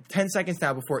 I got 10 seconds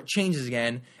now before it changes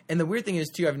again. And the weird thing is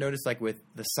too, I've noticed like with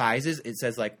the sizes, it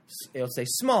says like, it'll say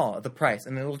small, the price,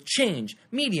 and then it'll change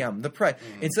medium, the price.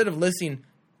 Instead of listing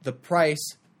the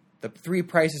price, the 3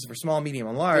 prices for small, medium,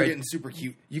 and large. They're getting super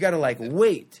cute. You gotta like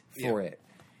wait for it.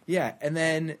 Yeah. And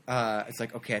then it's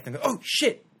like, okay, I think, oh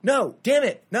shit, no, damn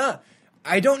it, nah.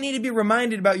 I don't need to be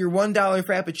reminded about your $1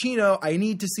 Frappuccino. I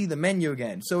need to see the menu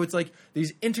again. So it's like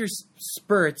these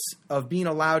interspurts of being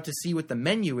allowed to see what the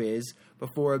menu is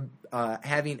before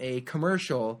having a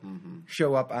commercial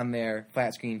show up on their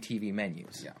flat screen TV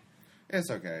menus. Yeah,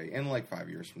 it's okay. In like 5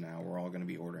 years from now, we're all going to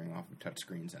be ordering off of touch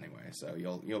screens anyway. So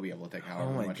you'll be able to take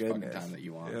however much fucking time that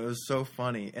you want. It was so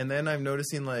funny. And then I'm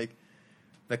noticing like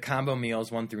the combo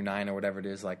meals 1 through 9 or whatever it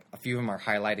is, like a few of them are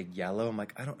highlighted yellow. I'm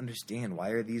like, I don't understand. Why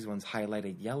are these ones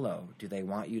highlighted yellow? Do they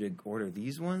want you to order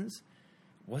these ones?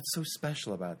 What's so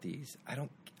special about these? I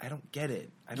don't get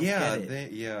it. I don't get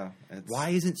it.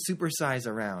 Why isn't supersize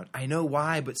around? I know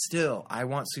why, but still, I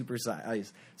want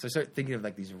supersize. So I start thinking of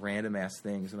like these random ass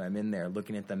things when I'm in there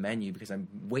looking at the menu because I'm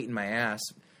waiting my ass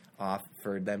off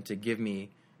for them to give me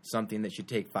something that should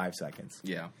take 5 seconds.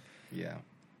 Yeah.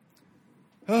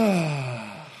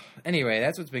 Anyway,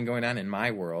 that's what's been going on in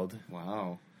my world.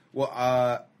 Wow.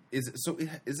 Well, is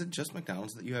it just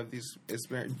McDonald's that you have these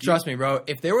experiences? Trust me, bro.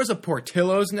 If there was a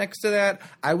Portillo's next to that,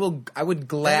 I would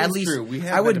gladly.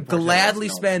 I would gladly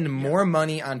spend more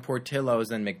money on Portillo's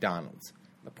than McDonald's.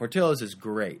 The Portillo's is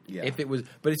great. Yeah.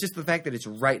 But it's just the fact that it's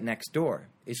right next door.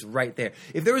 It's right there.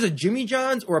 If there was a Jimmy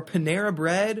John's or a Panera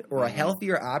Bread or a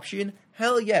healthier option,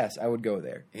 hell yes, I would go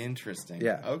there. Interesting.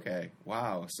 Yeah. Okay.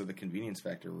 Wow. So the convenience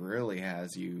factor really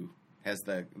has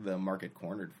the market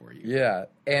cornered for you. Yeah.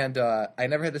 And I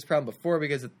never had this problem before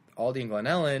because at Aldi and Glen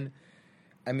Ellen,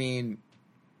 I mean,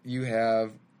 you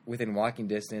have within walking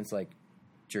distance like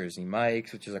Jersey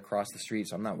Mike's, which is across the street,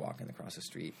 so I'm not walking across the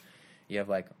street. You have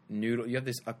like noodle. You have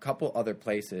a couple other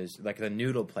places, like the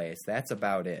noodle place. That's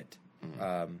about it.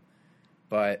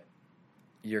 But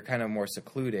you're kind of more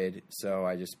secluded, so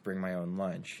I just bring my own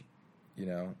lunch.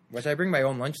 Which I bring my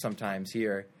own lunch sometimes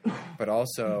here, but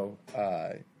also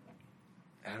I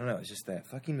don't know. It's just that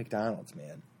fucking McDonald's,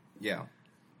 man. Yeah.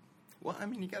 Well, I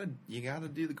mean, you gotta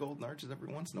do the golden arches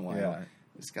every once in a while. Yeah.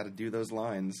 You just gotta do those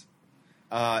lines.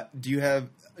 Do you have?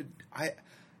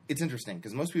 It's interesting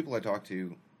because most people I talk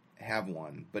to have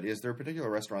one, but is there a particular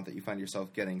restaurant that you find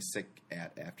yourself getting sick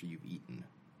at after you've eaten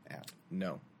at?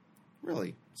 No.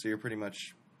 Really? So you're pretty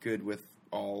much good with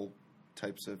all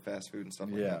types of fast food and stuff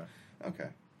like that? Okay.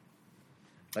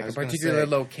 Like a particular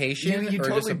location? You or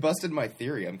totally just busted my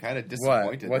theory. I'm kind of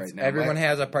disappointed right now. Everyone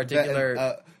has a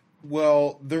particular...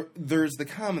 Well, there's the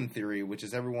common theory, which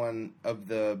is everyone of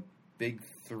the big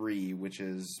three, which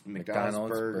is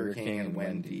McDonald's, Burger King, and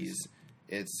Wendy's.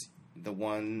 It's the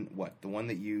one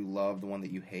that you love, the one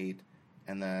that you hate,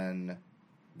 and then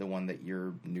the one that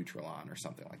you're neutral on or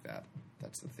something like that.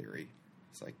 That's the theory.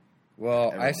 It's like...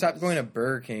 Well, I stopped going to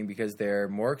Burger King because they're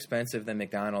more expensive than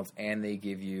McDonald's, and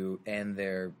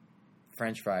their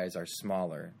French fries are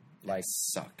smaller. Like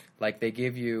suck. Like they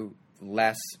give you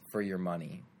less for your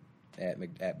money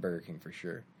at Burger King for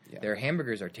sure. Yeah. Their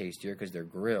hamburgers are tastier because they're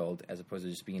grilled as opposed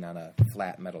to just being on a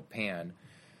flat metal pan.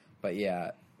 But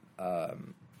yeah,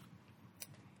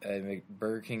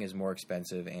 Burger King is more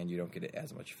expensive, and you don't get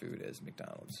as much food as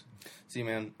McDonald's. See,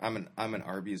 man, I'm an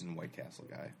Arby's and White Castle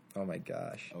guy. Oh my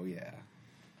gosh. Oh yeah.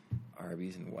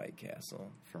 Arby's and White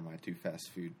Castle for my two fast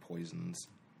food poisons.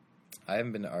 I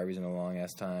haven't been to Arby's in a long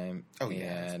ass time. Oh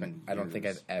yeah, it's been years. I don't think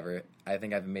I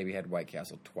think I've maybe had White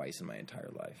Castle twice in my entire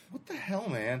life. What the hell,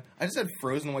 man? I just had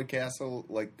frozen White Castle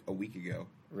like a week ago.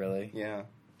 Really? Yeah.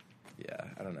 Yeah,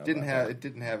 I don't know. It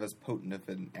didn't have as potent of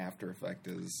an after effect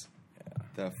as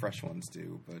the fresh ones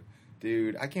do, but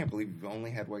dude, I can't believe you've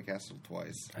only had White Castle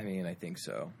twice. I mean, I think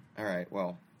so. All right,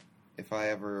 well, if I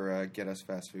ever get us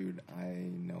fast food, I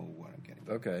know what I'm getting.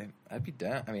 Okay, I'd be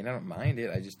down. I mean, I don't mind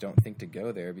it. I just don't think to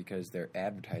go there because their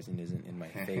advertising isn't in my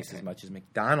face as much as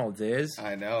McDonald's is.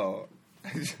 I know.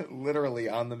 Literally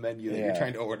on the menu that you're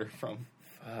trying to order from.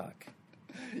 Fuck.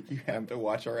 You have to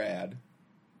watch our ad.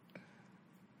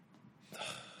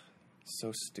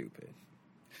 So stupid.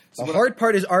 The hard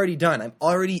part is already done. I'm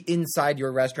already inside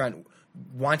your restaurant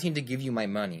wanting to give you my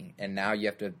money, and now you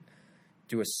have to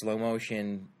do a slow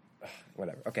motion...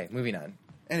 Whatever. Okay, moving on.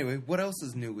 Anyway, what else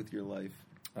is new with your life?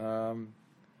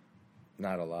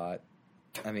 Not a lot.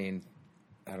 I mean,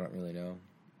 I don't really know.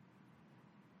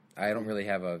 I don't really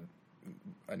have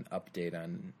an update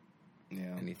on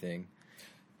anything.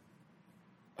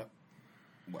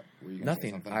 What? Were you Nothing.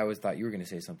 Say something? I thought you were going to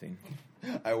say something.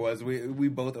 I was. We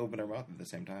both opened our mouth at the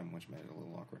same time, which made it a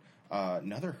little awkward.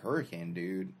 Another hurricane,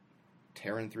 dude,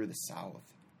 tearing through the south.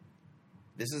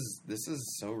 This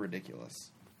is so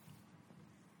ridiculous.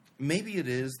 Maybe it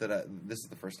is that this is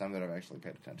the first time that I've actually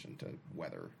paid attention to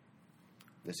weather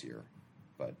this year,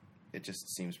 but it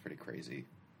just seems pretty crazy,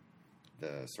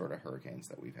 the sort of hurricanes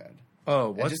that we've had. Oh,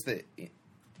 what?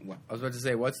 What? I was about to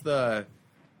say, what's the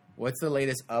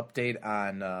latest update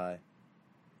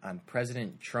on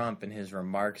President Trump and his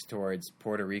remarks towards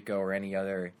Puerto Rico or any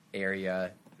other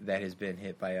area that has been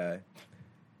hit by a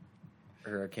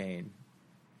hurricane?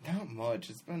 Not much.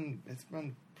 It's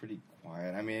been pretty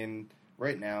quiet. I mean,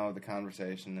 right now the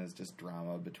conversation is just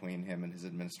drama between him and his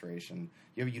administration.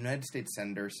 You have a United States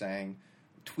senator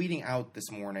tweeting out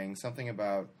this morning something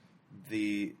about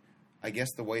I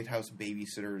guess the White House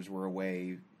babysitters were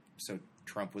away, so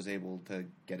Trump was able to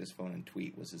get his phone and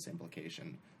tweet, was his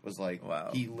implication. Was like, wow.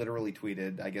 He literally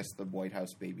tweeted, I guess the White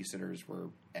House babysitters were,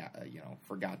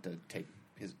 forgot to take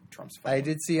Trump's phone. I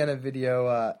did see on a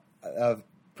video of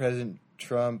President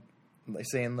Trump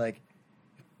saying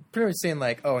pretty much saying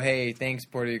oh, hey, thanks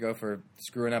Puerto Rico for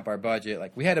screwing up our budget.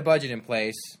 Like, we had a budget in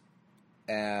place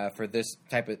for this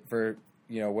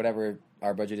whatever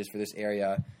our budget is for this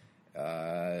area.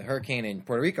 Hurricane in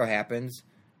Puerto Rico happens,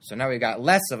 so now we've got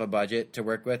less of a budget to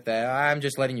work with. I'm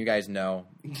just letting you guys know.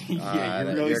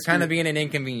 You're kind of being an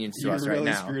inconvenience to us right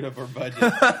now. Screwed up our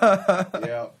budget.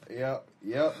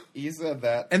 Yep. He said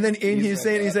that. And then he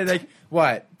said like,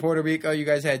 what? Puerto Rico, you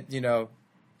guys had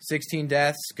 16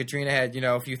 deaths. Katrina had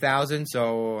a few thousand.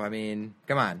 So I mean,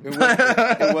 come on.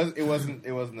 It wasn't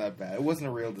that bad. It wasn't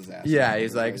a real disaster. Yeah,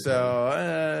 he's like,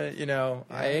 I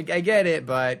get it,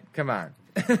 but come on.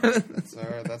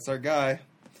 That's our guy.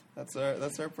 That's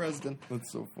our president.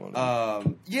 That's so funny.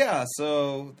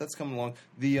 So that's coming along.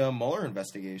 The Mueller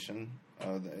investigation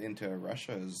into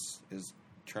Russia is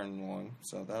churning along,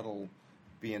 so that'll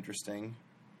be interesting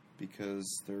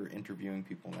because they're interviewing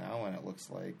people now, and it looks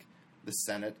like the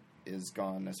Senate is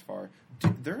gone as far.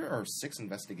 Dude, there are 6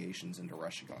 investigations into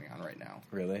Russia going on right now.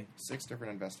 Really? 6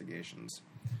 different investigations,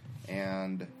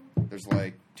 and there's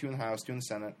 2 in the House, 2 in the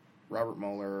Senate. Robert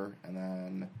Mueller, and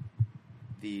then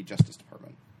the Justice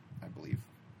Department, I believe,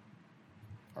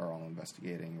 are all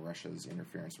investigating Russia's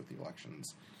interference with the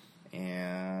elections.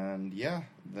 And,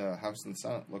 the House and the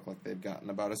Senate look like they've gotten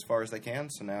about as far as they can,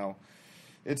 so now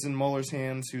it's in Mueller's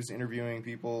hands who's interviewing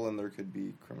people, and there could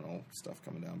be criminal stuff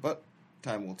coming down. But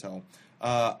time will tell.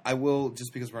 I will,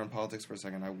 just because we're on politics for a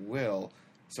second, I will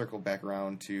circle back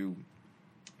around to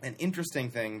an interesting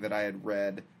thing that I had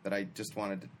read that I just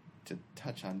wanted to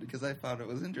touch on because I found it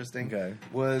was interesting. Okay.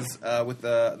 Was with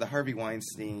the Harvey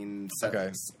Weinstein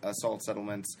assault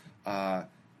settlements. Fox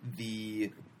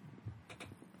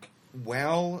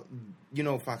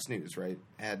News, right,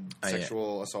 had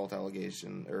sexual assault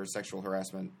allegation or sexual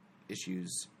harassment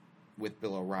issues with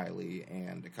Bill O'Reilly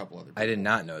and a couple other people. I did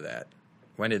not know that.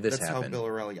 When did this happen? That's how Bill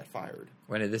O'Reilly got fired.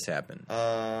 When did this happen? It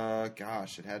had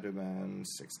to have been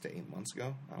 6 to 8 months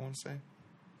ago, I want to say.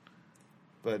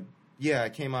 But, yeah,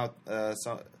 it came out, I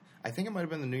think it might have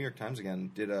been the New York Times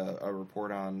again, did a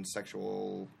report on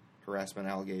sexual harassment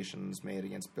allegations made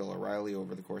against Bill O'Reilly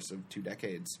over the course of 2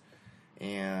 decades.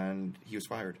 And he was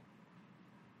fired.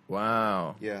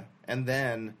 Wow. Yeah. And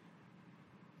then,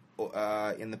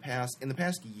 in the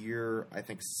past year, I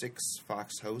think 6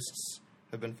 Fox hosts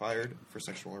have been fired for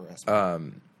sexual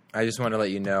harassment. I just want to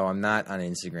let you know I'm not on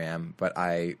Instagram, but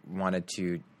I wanted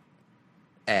to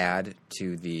add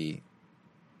to the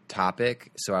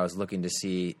topic. So I was looking to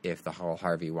see if the whole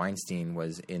Harvey Weinstein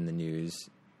was in the news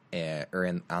or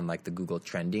on like the Google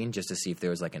trending, just to see if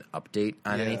there was like an update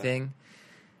on anything.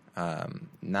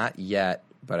 Not yet,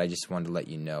 but I just wanted to let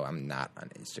you know I'm not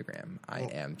on Instagram. I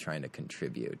am trying to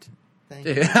contribute. Thank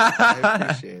you. I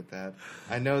appreciate that.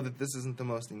 I know that this isn't the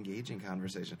most engaging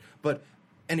conversation. But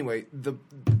anyway, the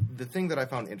thing that I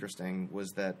found interesting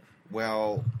was that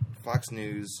while Fox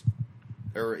News,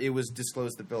 or it was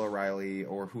disclosed that Bill O'Reilly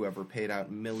or whoever paid out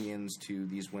millions to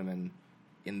these women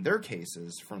in their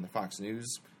cases from the Fox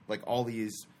News, like all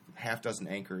these half dozen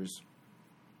anchors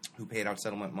who paid out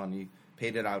settlement money,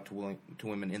 paid it out to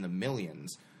women in the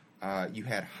millions. You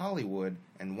had Hollywood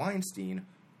and Weinstein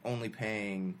only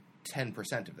paying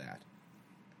 10% of that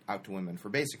out to women for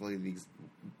basically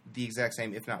the exact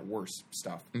same, if not worse,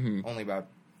 stuff. Mm-hmm. Only about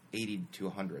 80 to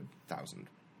 100,000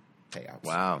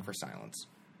 payouts for silence.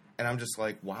 And I'm just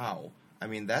like, wow. I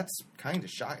mean, that's kind of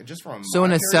shocking. Just from so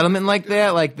in a settlement like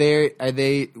that, like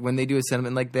when they do a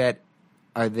settlement like that,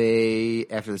 are they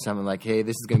after the settlement like, hey,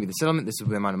 this is going to be the settlement, this is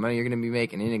the amount of money you're going to be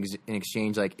making, and in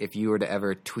exchange, like if you were to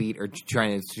ever tweet or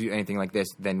try to do anything like this,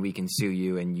 then we can sue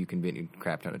you and you can be in a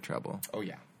crap ton of trouble. Oh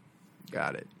yeah.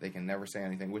 Got it. They can never say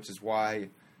anything, which is why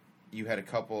you had a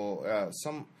couple,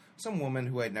 some woman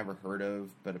who I'd never heard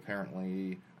of, but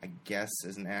apparently, I guess,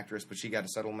 is an actress, but she got a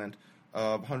settlement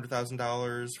of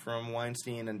 $100,000 from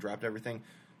Weinstein and dropped everything.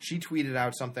 She tweeted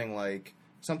out something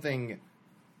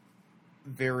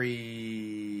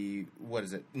very,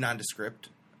 nondescript.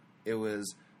 It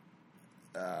was,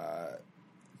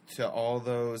 to all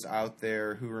those out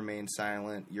there who remain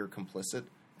silent, you're complicit.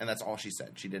 And that's all she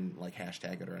said. She didn't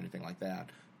hashtag it or anything like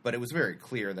that. But it was very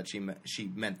clear that she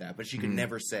meant that. But she could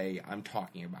never say, I'm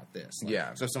talking about this.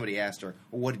 So if somebody asked her,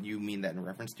 well, what did you mean that in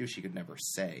reference to? She could never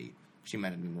say she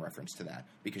meant it in reference to that.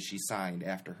 Because she signed,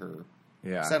 after her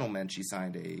settlement, she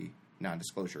signed a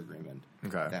non-disclosure agreement.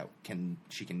 That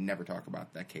she can never talk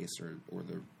about that case or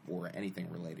anything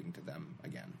relating to them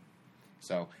again.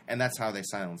 So, and that's how they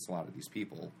silence a lot of these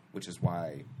people, which is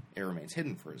why it remains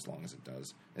hidden for as long as it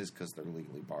does, is because they're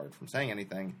legally barred from saying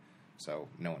anything, so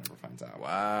no one ever finds out.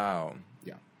 Wow.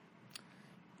 Yeah.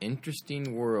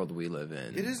 Interesting world we live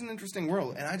in. It is an interesting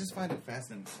world, and I just find it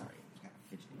fascinating. Sorry, I'm kind of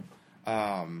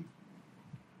fidgety.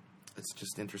 It's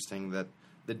just interesting that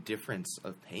the difference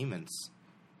of payments,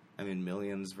 I mean,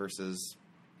 millions versus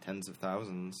tens of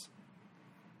thousands.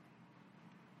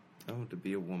 Oh, to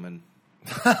be a woman.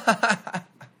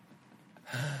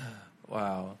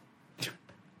 Wow.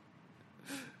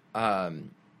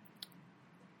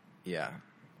 Yeah.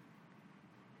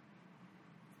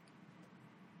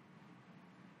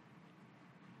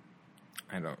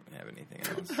 I don't have anything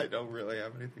else. I don't really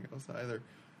have anything else either.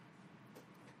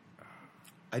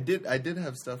 I did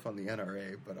have stuff on the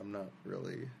NRA, but I'm not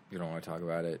really... You don't want to talk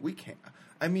about it? We can't.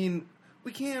 I mean,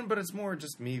 we can, but it's more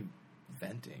just me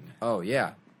venting. Oh,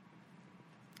 yeah.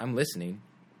 I'm listening.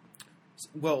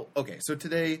 Well, okay, so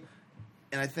today,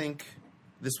 and I think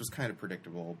this was kind of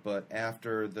predictable, but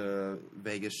after the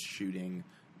Vegas shooting,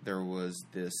 there was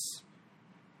this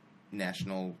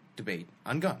national debate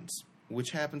on guns, which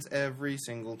happens every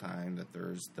single time that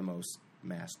there's the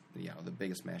the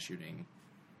biggest mass shooting.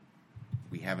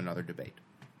 We have another debate,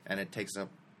 and it takes up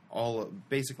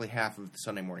basically half of the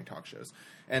Sunday morning talk shows.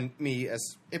 And me,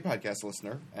 as a podcast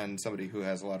listener and somebody who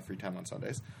has a lot of free time on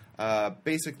Sundays,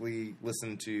 basically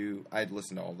I'd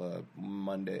listen to all the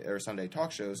Monday or Sunday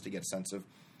talk shows to get a sense of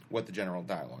what the general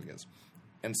dialogue is.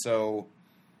 And so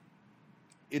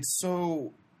it's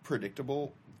so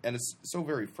predictable, and it's so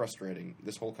very frustrating,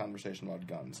 this whole conversation about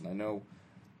guns. And I know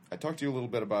I talked to you a little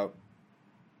bit about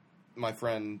my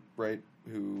friend, right,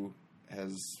 who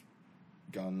has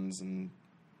guns, and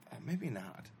maybe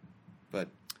not, but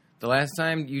The last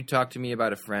time you talked to me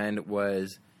about a friend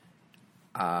was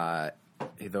the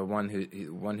one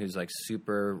who's like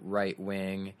super right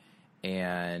wing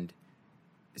and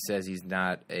says he's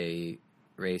not a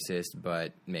racist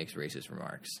but makes racist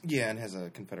remarks. yeah, and has a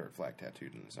Confederate flag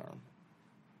tattooed in his arm.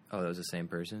 Oh, that was the same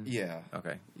person? Yeah.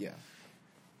 Okay. Yeah.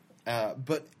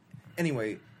 But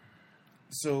anyway,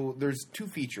 so there's two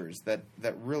features that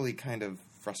really kind of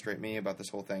frustrate me about this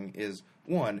whole thing. Is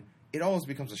one, it always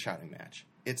becomes a shouting match.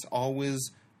 It's always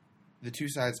the two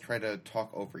sides try to talk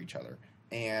over each other.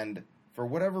 And for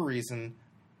whatever reason,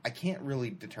 I can't really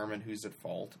determine who's at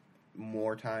fault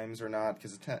more times or not,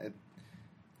 because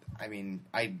I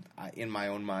in my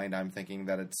own mind, I'm thinking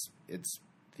that it's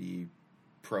the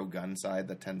pro-gun side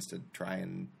that tends to try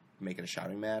and make it a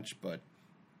shouting match, but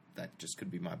that just could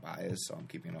be my bias, so I'm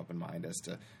keeping an open mind as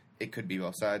to it could be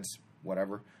both sides,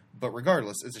 whatever. But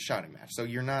regardless, it's a shouting match, so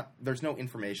there's no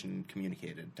information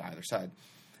communicated to either side.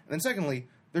 And then secondly,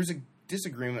 there's a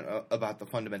disagreement about the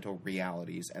fundamental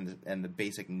realities and the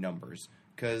basic numbers,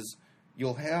 because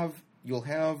you'll have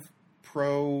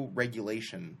pro-gun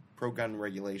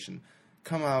regulation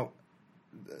come out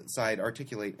side,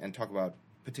 articulate and talk about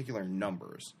particular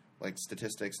numbers, like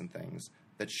statistics and things,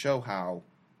 that show how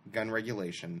gun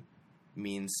regulation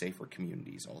means safer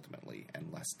communities ultimately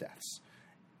and less deaths.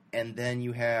 And then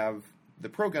you have the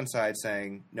pro-gun side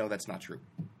saying, no, that's not true.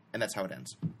 And that's how it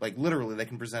ends. Like, literally, they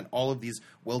can present all of these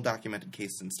well-documented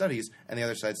cases and studies, and the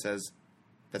other side says,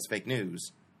 that's fake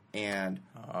news. And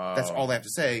that's all they have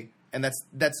to say, and that's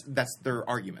their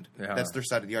argument. Yeah. That's their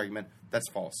side of the argument. That's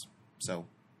false. So,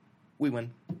 we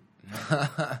win.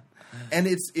 And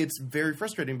it's very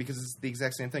frustrating because it's the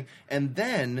exact same thing. And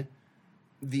then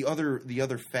the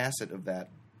other facet of that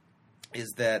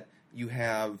is that you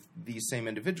have these same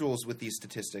individuals with these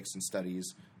statistics and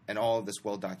studies and all of this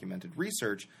well-documented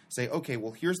research say, okay,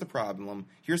 well, here's the problem.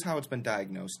 Here's how it's been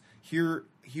diagnosed. Here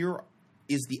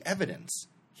is the evidence.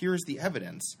 Here is the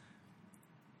evidence.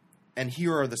 And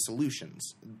here are the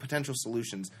solutions, potential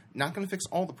solutions. Not going to fix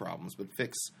all the problems, but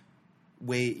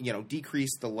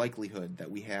decrease the likelihood that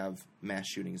we have mass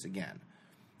shootings again.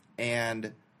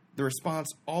 And the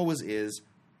response always is,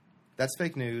 that's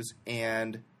fake news,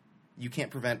 and you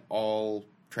can't prevent all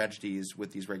tragedies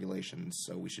with these regulations,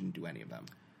 so we shouldn't do any of them.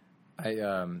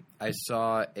 I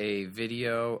saw a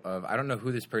video of, I don't know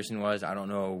who this person was, I don't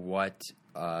know what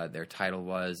their title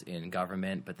was in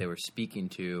government, but they were speaking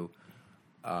to,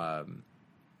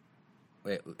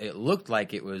 it looked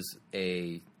like it was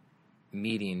a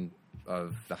meeting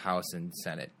of the House and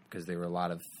Senate, because there were a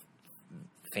lot of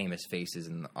famous faces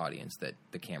in the audience that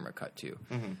the camera cut to.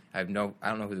 Mm-hmm. I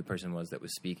don't know who the person was that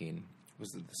was speaking.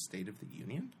 Was it the State of the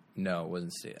Union? No, it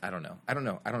wasn't state. I don't know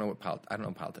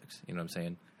politics. You know what I'm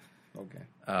saying? Okay.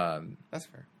 That's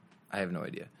fair. I have no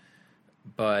idea.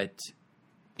 But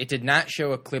it did not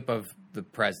show a clip of the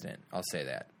president. I'll say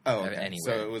that. Oh, okay. Anyway.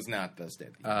 So it was not the State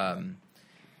of the Union.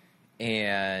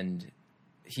 And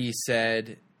he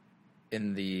said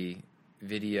in the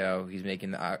video, he's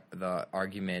making the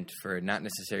argument for not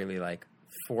necessarily like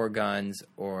for guns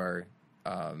or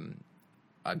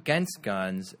against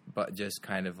guns, but just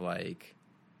kind of like,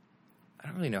 I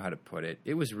don't really know how to put it.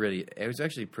 It was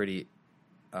actually pretty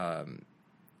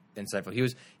insightful.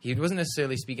 He wasn't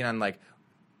necessarily speaking on like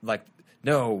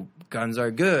no, guns are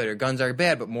good or guns are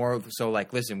bad, but more so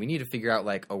like, listen, we need to figure out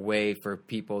like a way for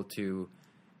people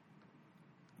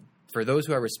for those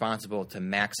who are responsible to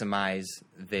maximize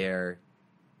their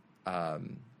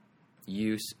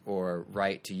use or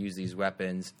right to use these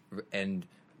weapons, and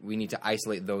we need to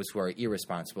isolate those who are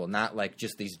irresponsible, not like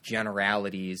just these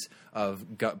generalities of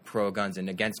pro-guns and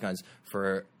against guns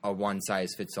for a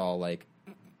one-size-fits-all like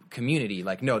community.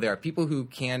 Like, no, there are people who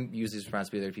can use these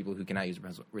responsibly, there are people who cannot use it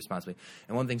responsibly.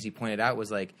 And one of the things he pointed out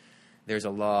was like, there's a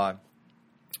law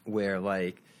where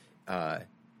like some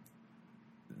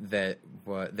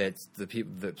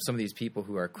of these people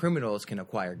who are criminals can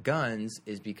acquire guns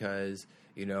is because,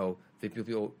 you know, the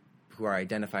people who are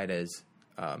identified as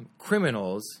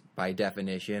criminals by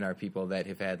definition are people that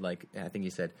have had, like, I think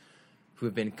he said, who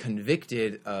have been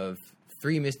convicted of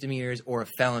 3 misdemeanors or a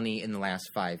felony in the last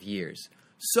 5 years.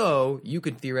 So you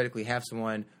could theoretically have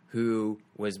someone who's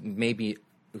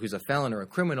a felon or a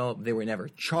criminal, they were never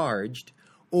charged,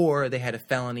 or they had a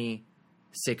felony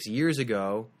 6 years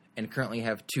ago and currently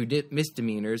have 2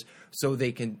 misdemeanors, so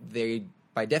they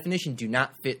by definition do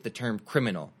not fit the term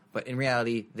criminal, but in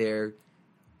reality they're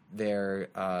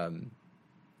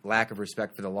lack of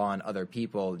respect for the law and other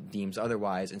people deems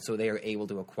otherwise, and so they are able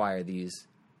to acquire these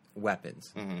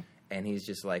weapons. Mm-hmm. And he's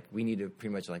just like, we need to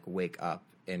pretty much like wake up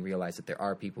and realize that there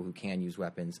are people who can use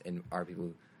weapons and are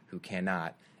people who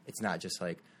cannot. It's not just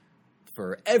like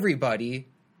for everybody,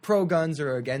 pro guns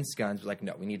or against guns, but like,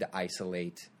 no, we need to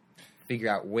isolate, figure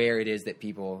out where it is that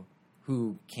people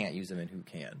who can't use them and who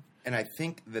can. And I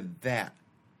think that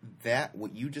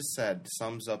what you just said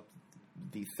sums up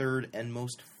the third and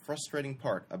most frustrating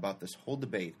part about this whole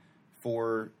debate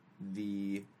for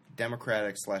the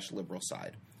Democratic/liberal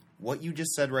side. What you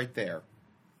just said right there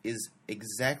is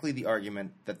exactly the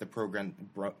argument that the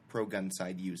pro-gun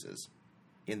side uses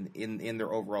in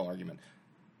their overall argument.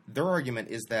 Their argument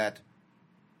is that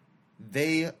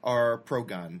they are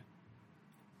pro-gun,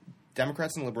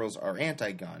 Democrats and liberals are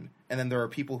anti-gun, and then there are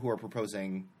people who are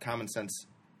proposing common sense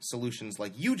solutions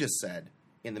like you just said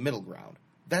in the middle ground.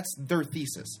 That's their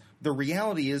thesis. The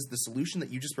reality is the solution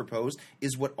that you just proposed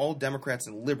is what all Democrats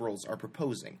and liberals are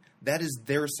proposing. That is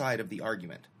their side of the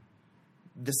argument.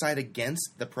 The side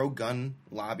against the pro-gun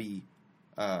lobby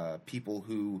people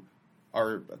who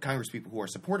are Congress people who are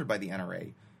supported by the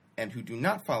NRA and who do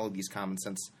not follow these common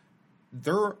sense,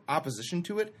 their opposition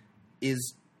to it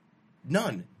is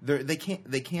none. They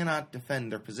cannot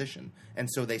defend their position, and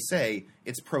so they say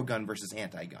it's pro-gun versus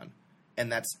anti-gun,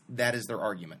 and that is their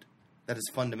argument. That is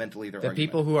fundamentally their argument. The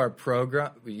people who are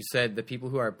pro-gun, you said the people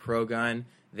who are pro-gun,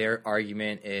 their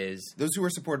argument is those who are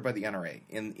supported by the NRA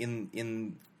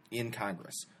in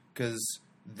Congress, because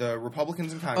the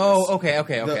Republicans in Congress. Oh, okay. I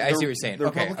see what you're saying. The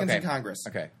Republicans in Congress.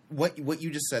 Okay. What you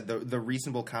just said, the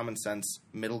reasonable common sense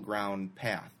middle ground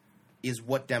path, is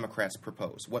what Democrats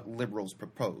propose, what liberals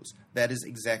propose. That is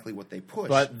exactly what they push.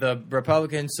 But the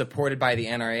Republicans supported by the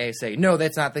NRA say, no,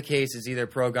 that's not the case. It's either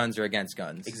pro-guns or against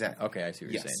guns. Exactly. Okay, I see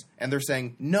what you're saying. And they're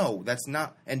saying, no, that's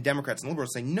not. And Democrats and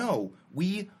liberals say, no,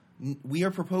 we are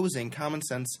proposing common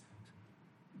sense,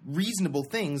 reasonable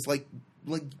things like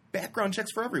background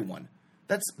checks for everyone.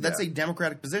 That's a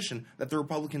Democratic position that the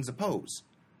Republicans oppose.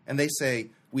 And they say,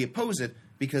 we oppose it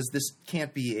because this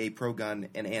can't be a pro-gun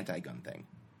and anti-gun thing.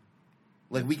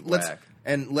 Like we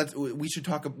should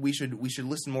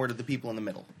listen more to the people in the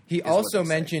middle. He also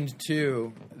mentioned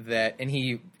too that, and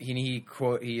he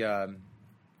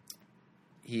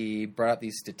brought up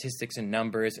these statistics and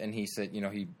numbers, and he said,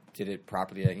 he did it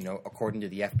properly, according to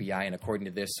the FBI and according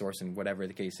to this source and whatever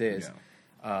the case is,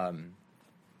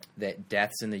 that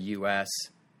deaths in the U.S.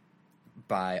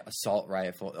 by assault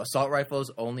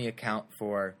rifles only account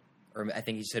for, or I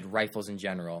think he said rifles in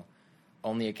general,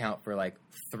 only account for like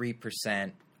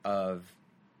 3% of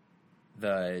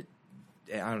the,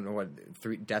 I don't know what,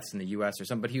 3 deaths in the U.S. or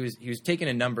something, but he was taking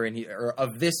a number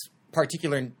of this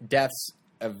particular deaths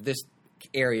of this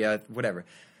area, whatever.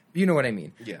 You know what I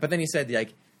mean? Yeah. But then he said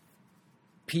like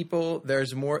there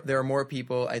are more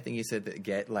people, I think he said, that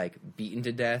get like beaten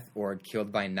to death or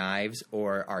killed by knives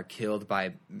or are killed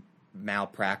by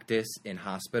malpractice in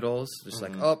hospitals. Just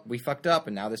like, oh, we fucked up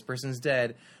and now this person's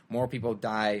dead. More people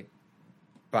die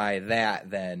by that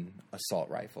than assault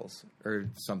rifles or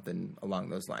something along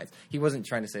those lines. He wasn't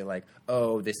trying to say like,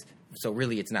 oh, so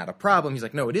really it's not a problem. He's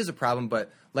like, no, it is a problem,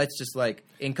 but let's just like,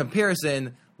 in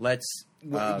comparison, let's...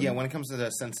 when it comes to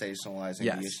the sensationalizing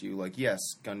the issue, like, yes,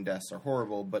 gun deaths are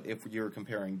horrible, but if you're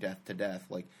comparing death to death,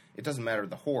 like, it doesn't matter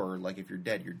the horror. Like, if you're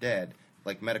dead, you're dead.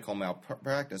 Like, medical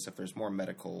malpractice, if there's more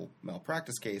medical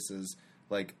malpractice cases,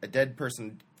 like, a dead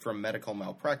person from medical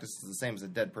malpractice is the same as a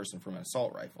dead person from an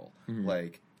assault rifle. Mm-hmm.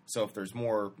 Like, so if there's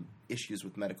more issues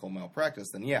with medical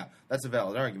malpractice, then yeah, that's a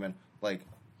valid argument. Like,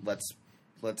 let's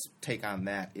take on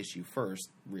that issue first,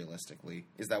 realistically.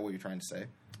 Is that what you're trying to say?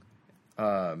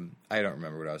 I don't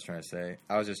remember what I was trying to say.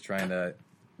 I was just trying to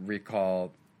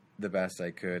recall the best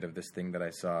I could of this thing that I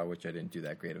saw, which I didn't do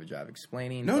that great of a job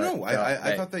explaining.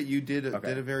 I thought that you did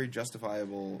a very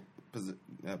justifiable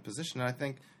position, and I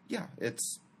think, yeah,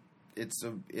 it's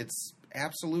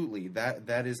absolutely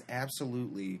that is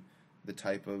absolutely the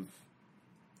type of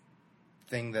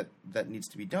thing that needs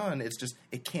to be done. It's just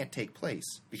it can't take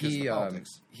place because of the politics.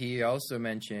 He also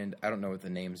mentioned, I don't know what the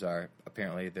names are.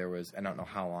 Apparently there was, I don't know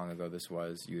how long ago this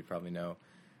was, you would probably know,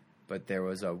 but there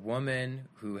was a woman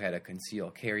who had a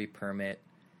concealed carry permit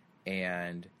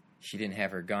and she didn't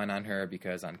have her gun on her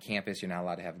because on campus you're not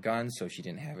allowed to have guns, so she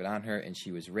didn't have it on her, and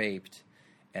she was raped,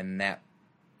 and that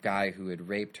guy who had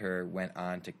raped her went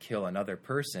on to kill another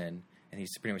person, and he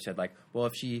pretty much said like, well,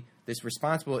 if this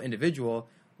responsible individual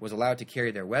was allowed to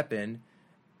carry their weapon,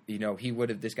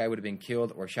 this guy would have been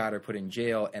killed or shot or put in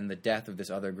jail, and the death of this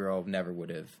other girl never would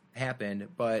have happened.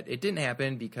 But it didn't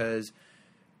happen because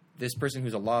this person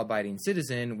who's a law-abiding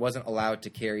citizen wasn't allowed to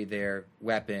carry their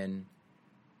weapon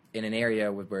in an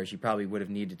area where she probably would have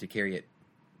needed to carry it.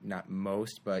 Not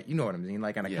most, but you know what I mean.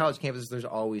 Like on a college campus, there's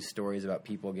always stories about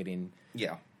people getting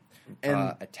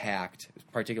attacked,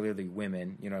 particularly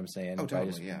women. You know what I'm saying? Oh,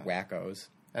 totally, by just wackos.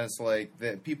 And it's like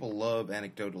that people love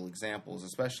anecdotal examples,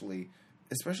 especially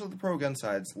the pro-gun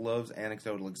sides loves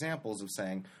anecdotal examples of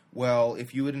saying, well,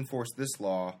 if you had enforced this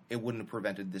law, it wouldn't have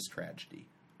prevented this tragedy,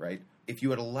 right? If you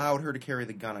had allowed her to carry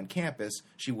the gun on campus,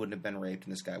 she wouldn't have been raped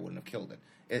and this guy wouldn't have killed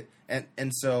it.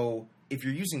 And so if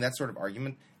you're using that sort of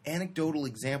argument, anecdotal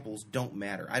examples don't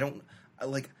matter.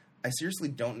 I seriously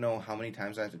don't know how many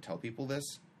times I have to tell people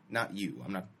this. Not you.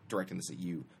 I'm not directing this at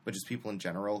you, but just people in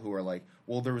general who are like,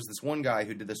 well, there was this one guy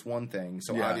who did this one thing,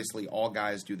 so obviously all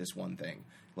guys do this one thing.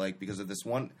 Like, because of this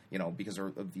one, because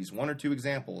of these one or two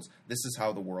examples, this is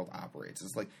how the world operates.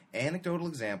 It's like anecdotal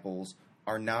examples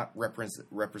are not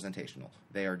representational.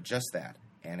 They are just that,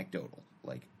 anecdotal.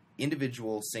 Like,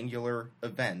 individual, singular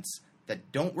events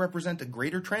that don't represent a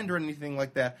greater trend or anything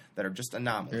like that, that are just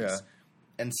anomalies. Yeah.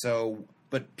 And so,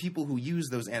 but people who use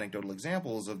those anecdotal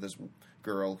examples of this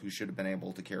girl who should have been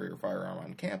able to carry her firearm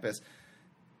on campus,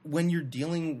 when you're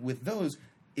dealing with those,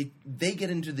 they get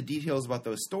into the details about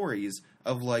those stories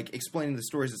of, like, explaining the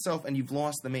stories itself, and you've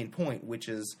lost the main point, which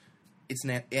is it's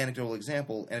an anecdotal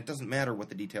example, and it doesn't matter what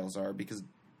the details are because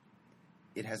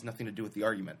it has nothing to do with the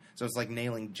argument. So it's like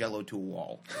nailing Jell-O to a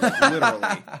wall. Like,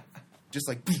 literally. Just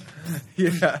like,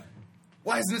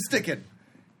 why isn't it sticking?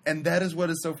 And that is what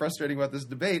is so frustrating about this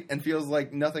debate and feels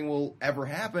like nothing will ever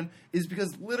happen, is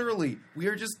because literally we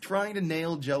are just trying to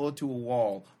nail Jell-O to a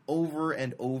wall over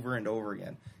and over and over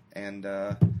again. And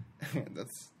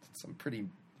that's some pretty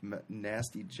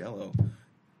nasty Jell-O.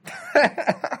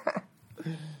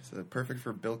 It's perfect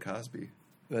for Bill Cosby.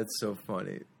 That's so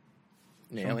funny.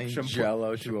 Nailing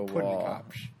Jell-O to a wall.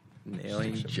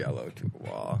 Nailing Jell-O to a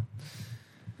wall.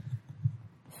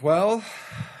 Well,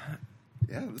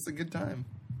 yeah, this is a good time.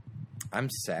 I'm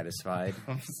satisfied.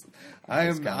 I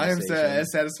am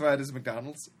as satisfied as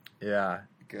McDonald's. Yeah.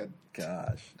 Good.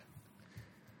 Gosh.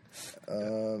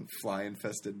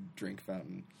 Fly-infested drink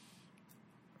fountain.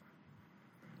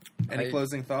 Any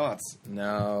closing thoughts?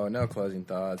 No closing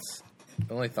thoughts.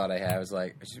 The only thought I have is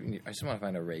like I just want to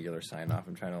find a regular sign off.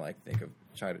 I'm trying to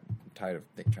trying to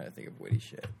think of witty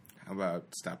shit. How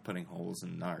about stop putting holes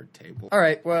in our table? All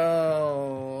right,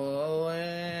 well,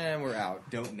 and we're out.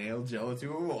 Don't nail Jell-O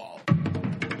to a wall.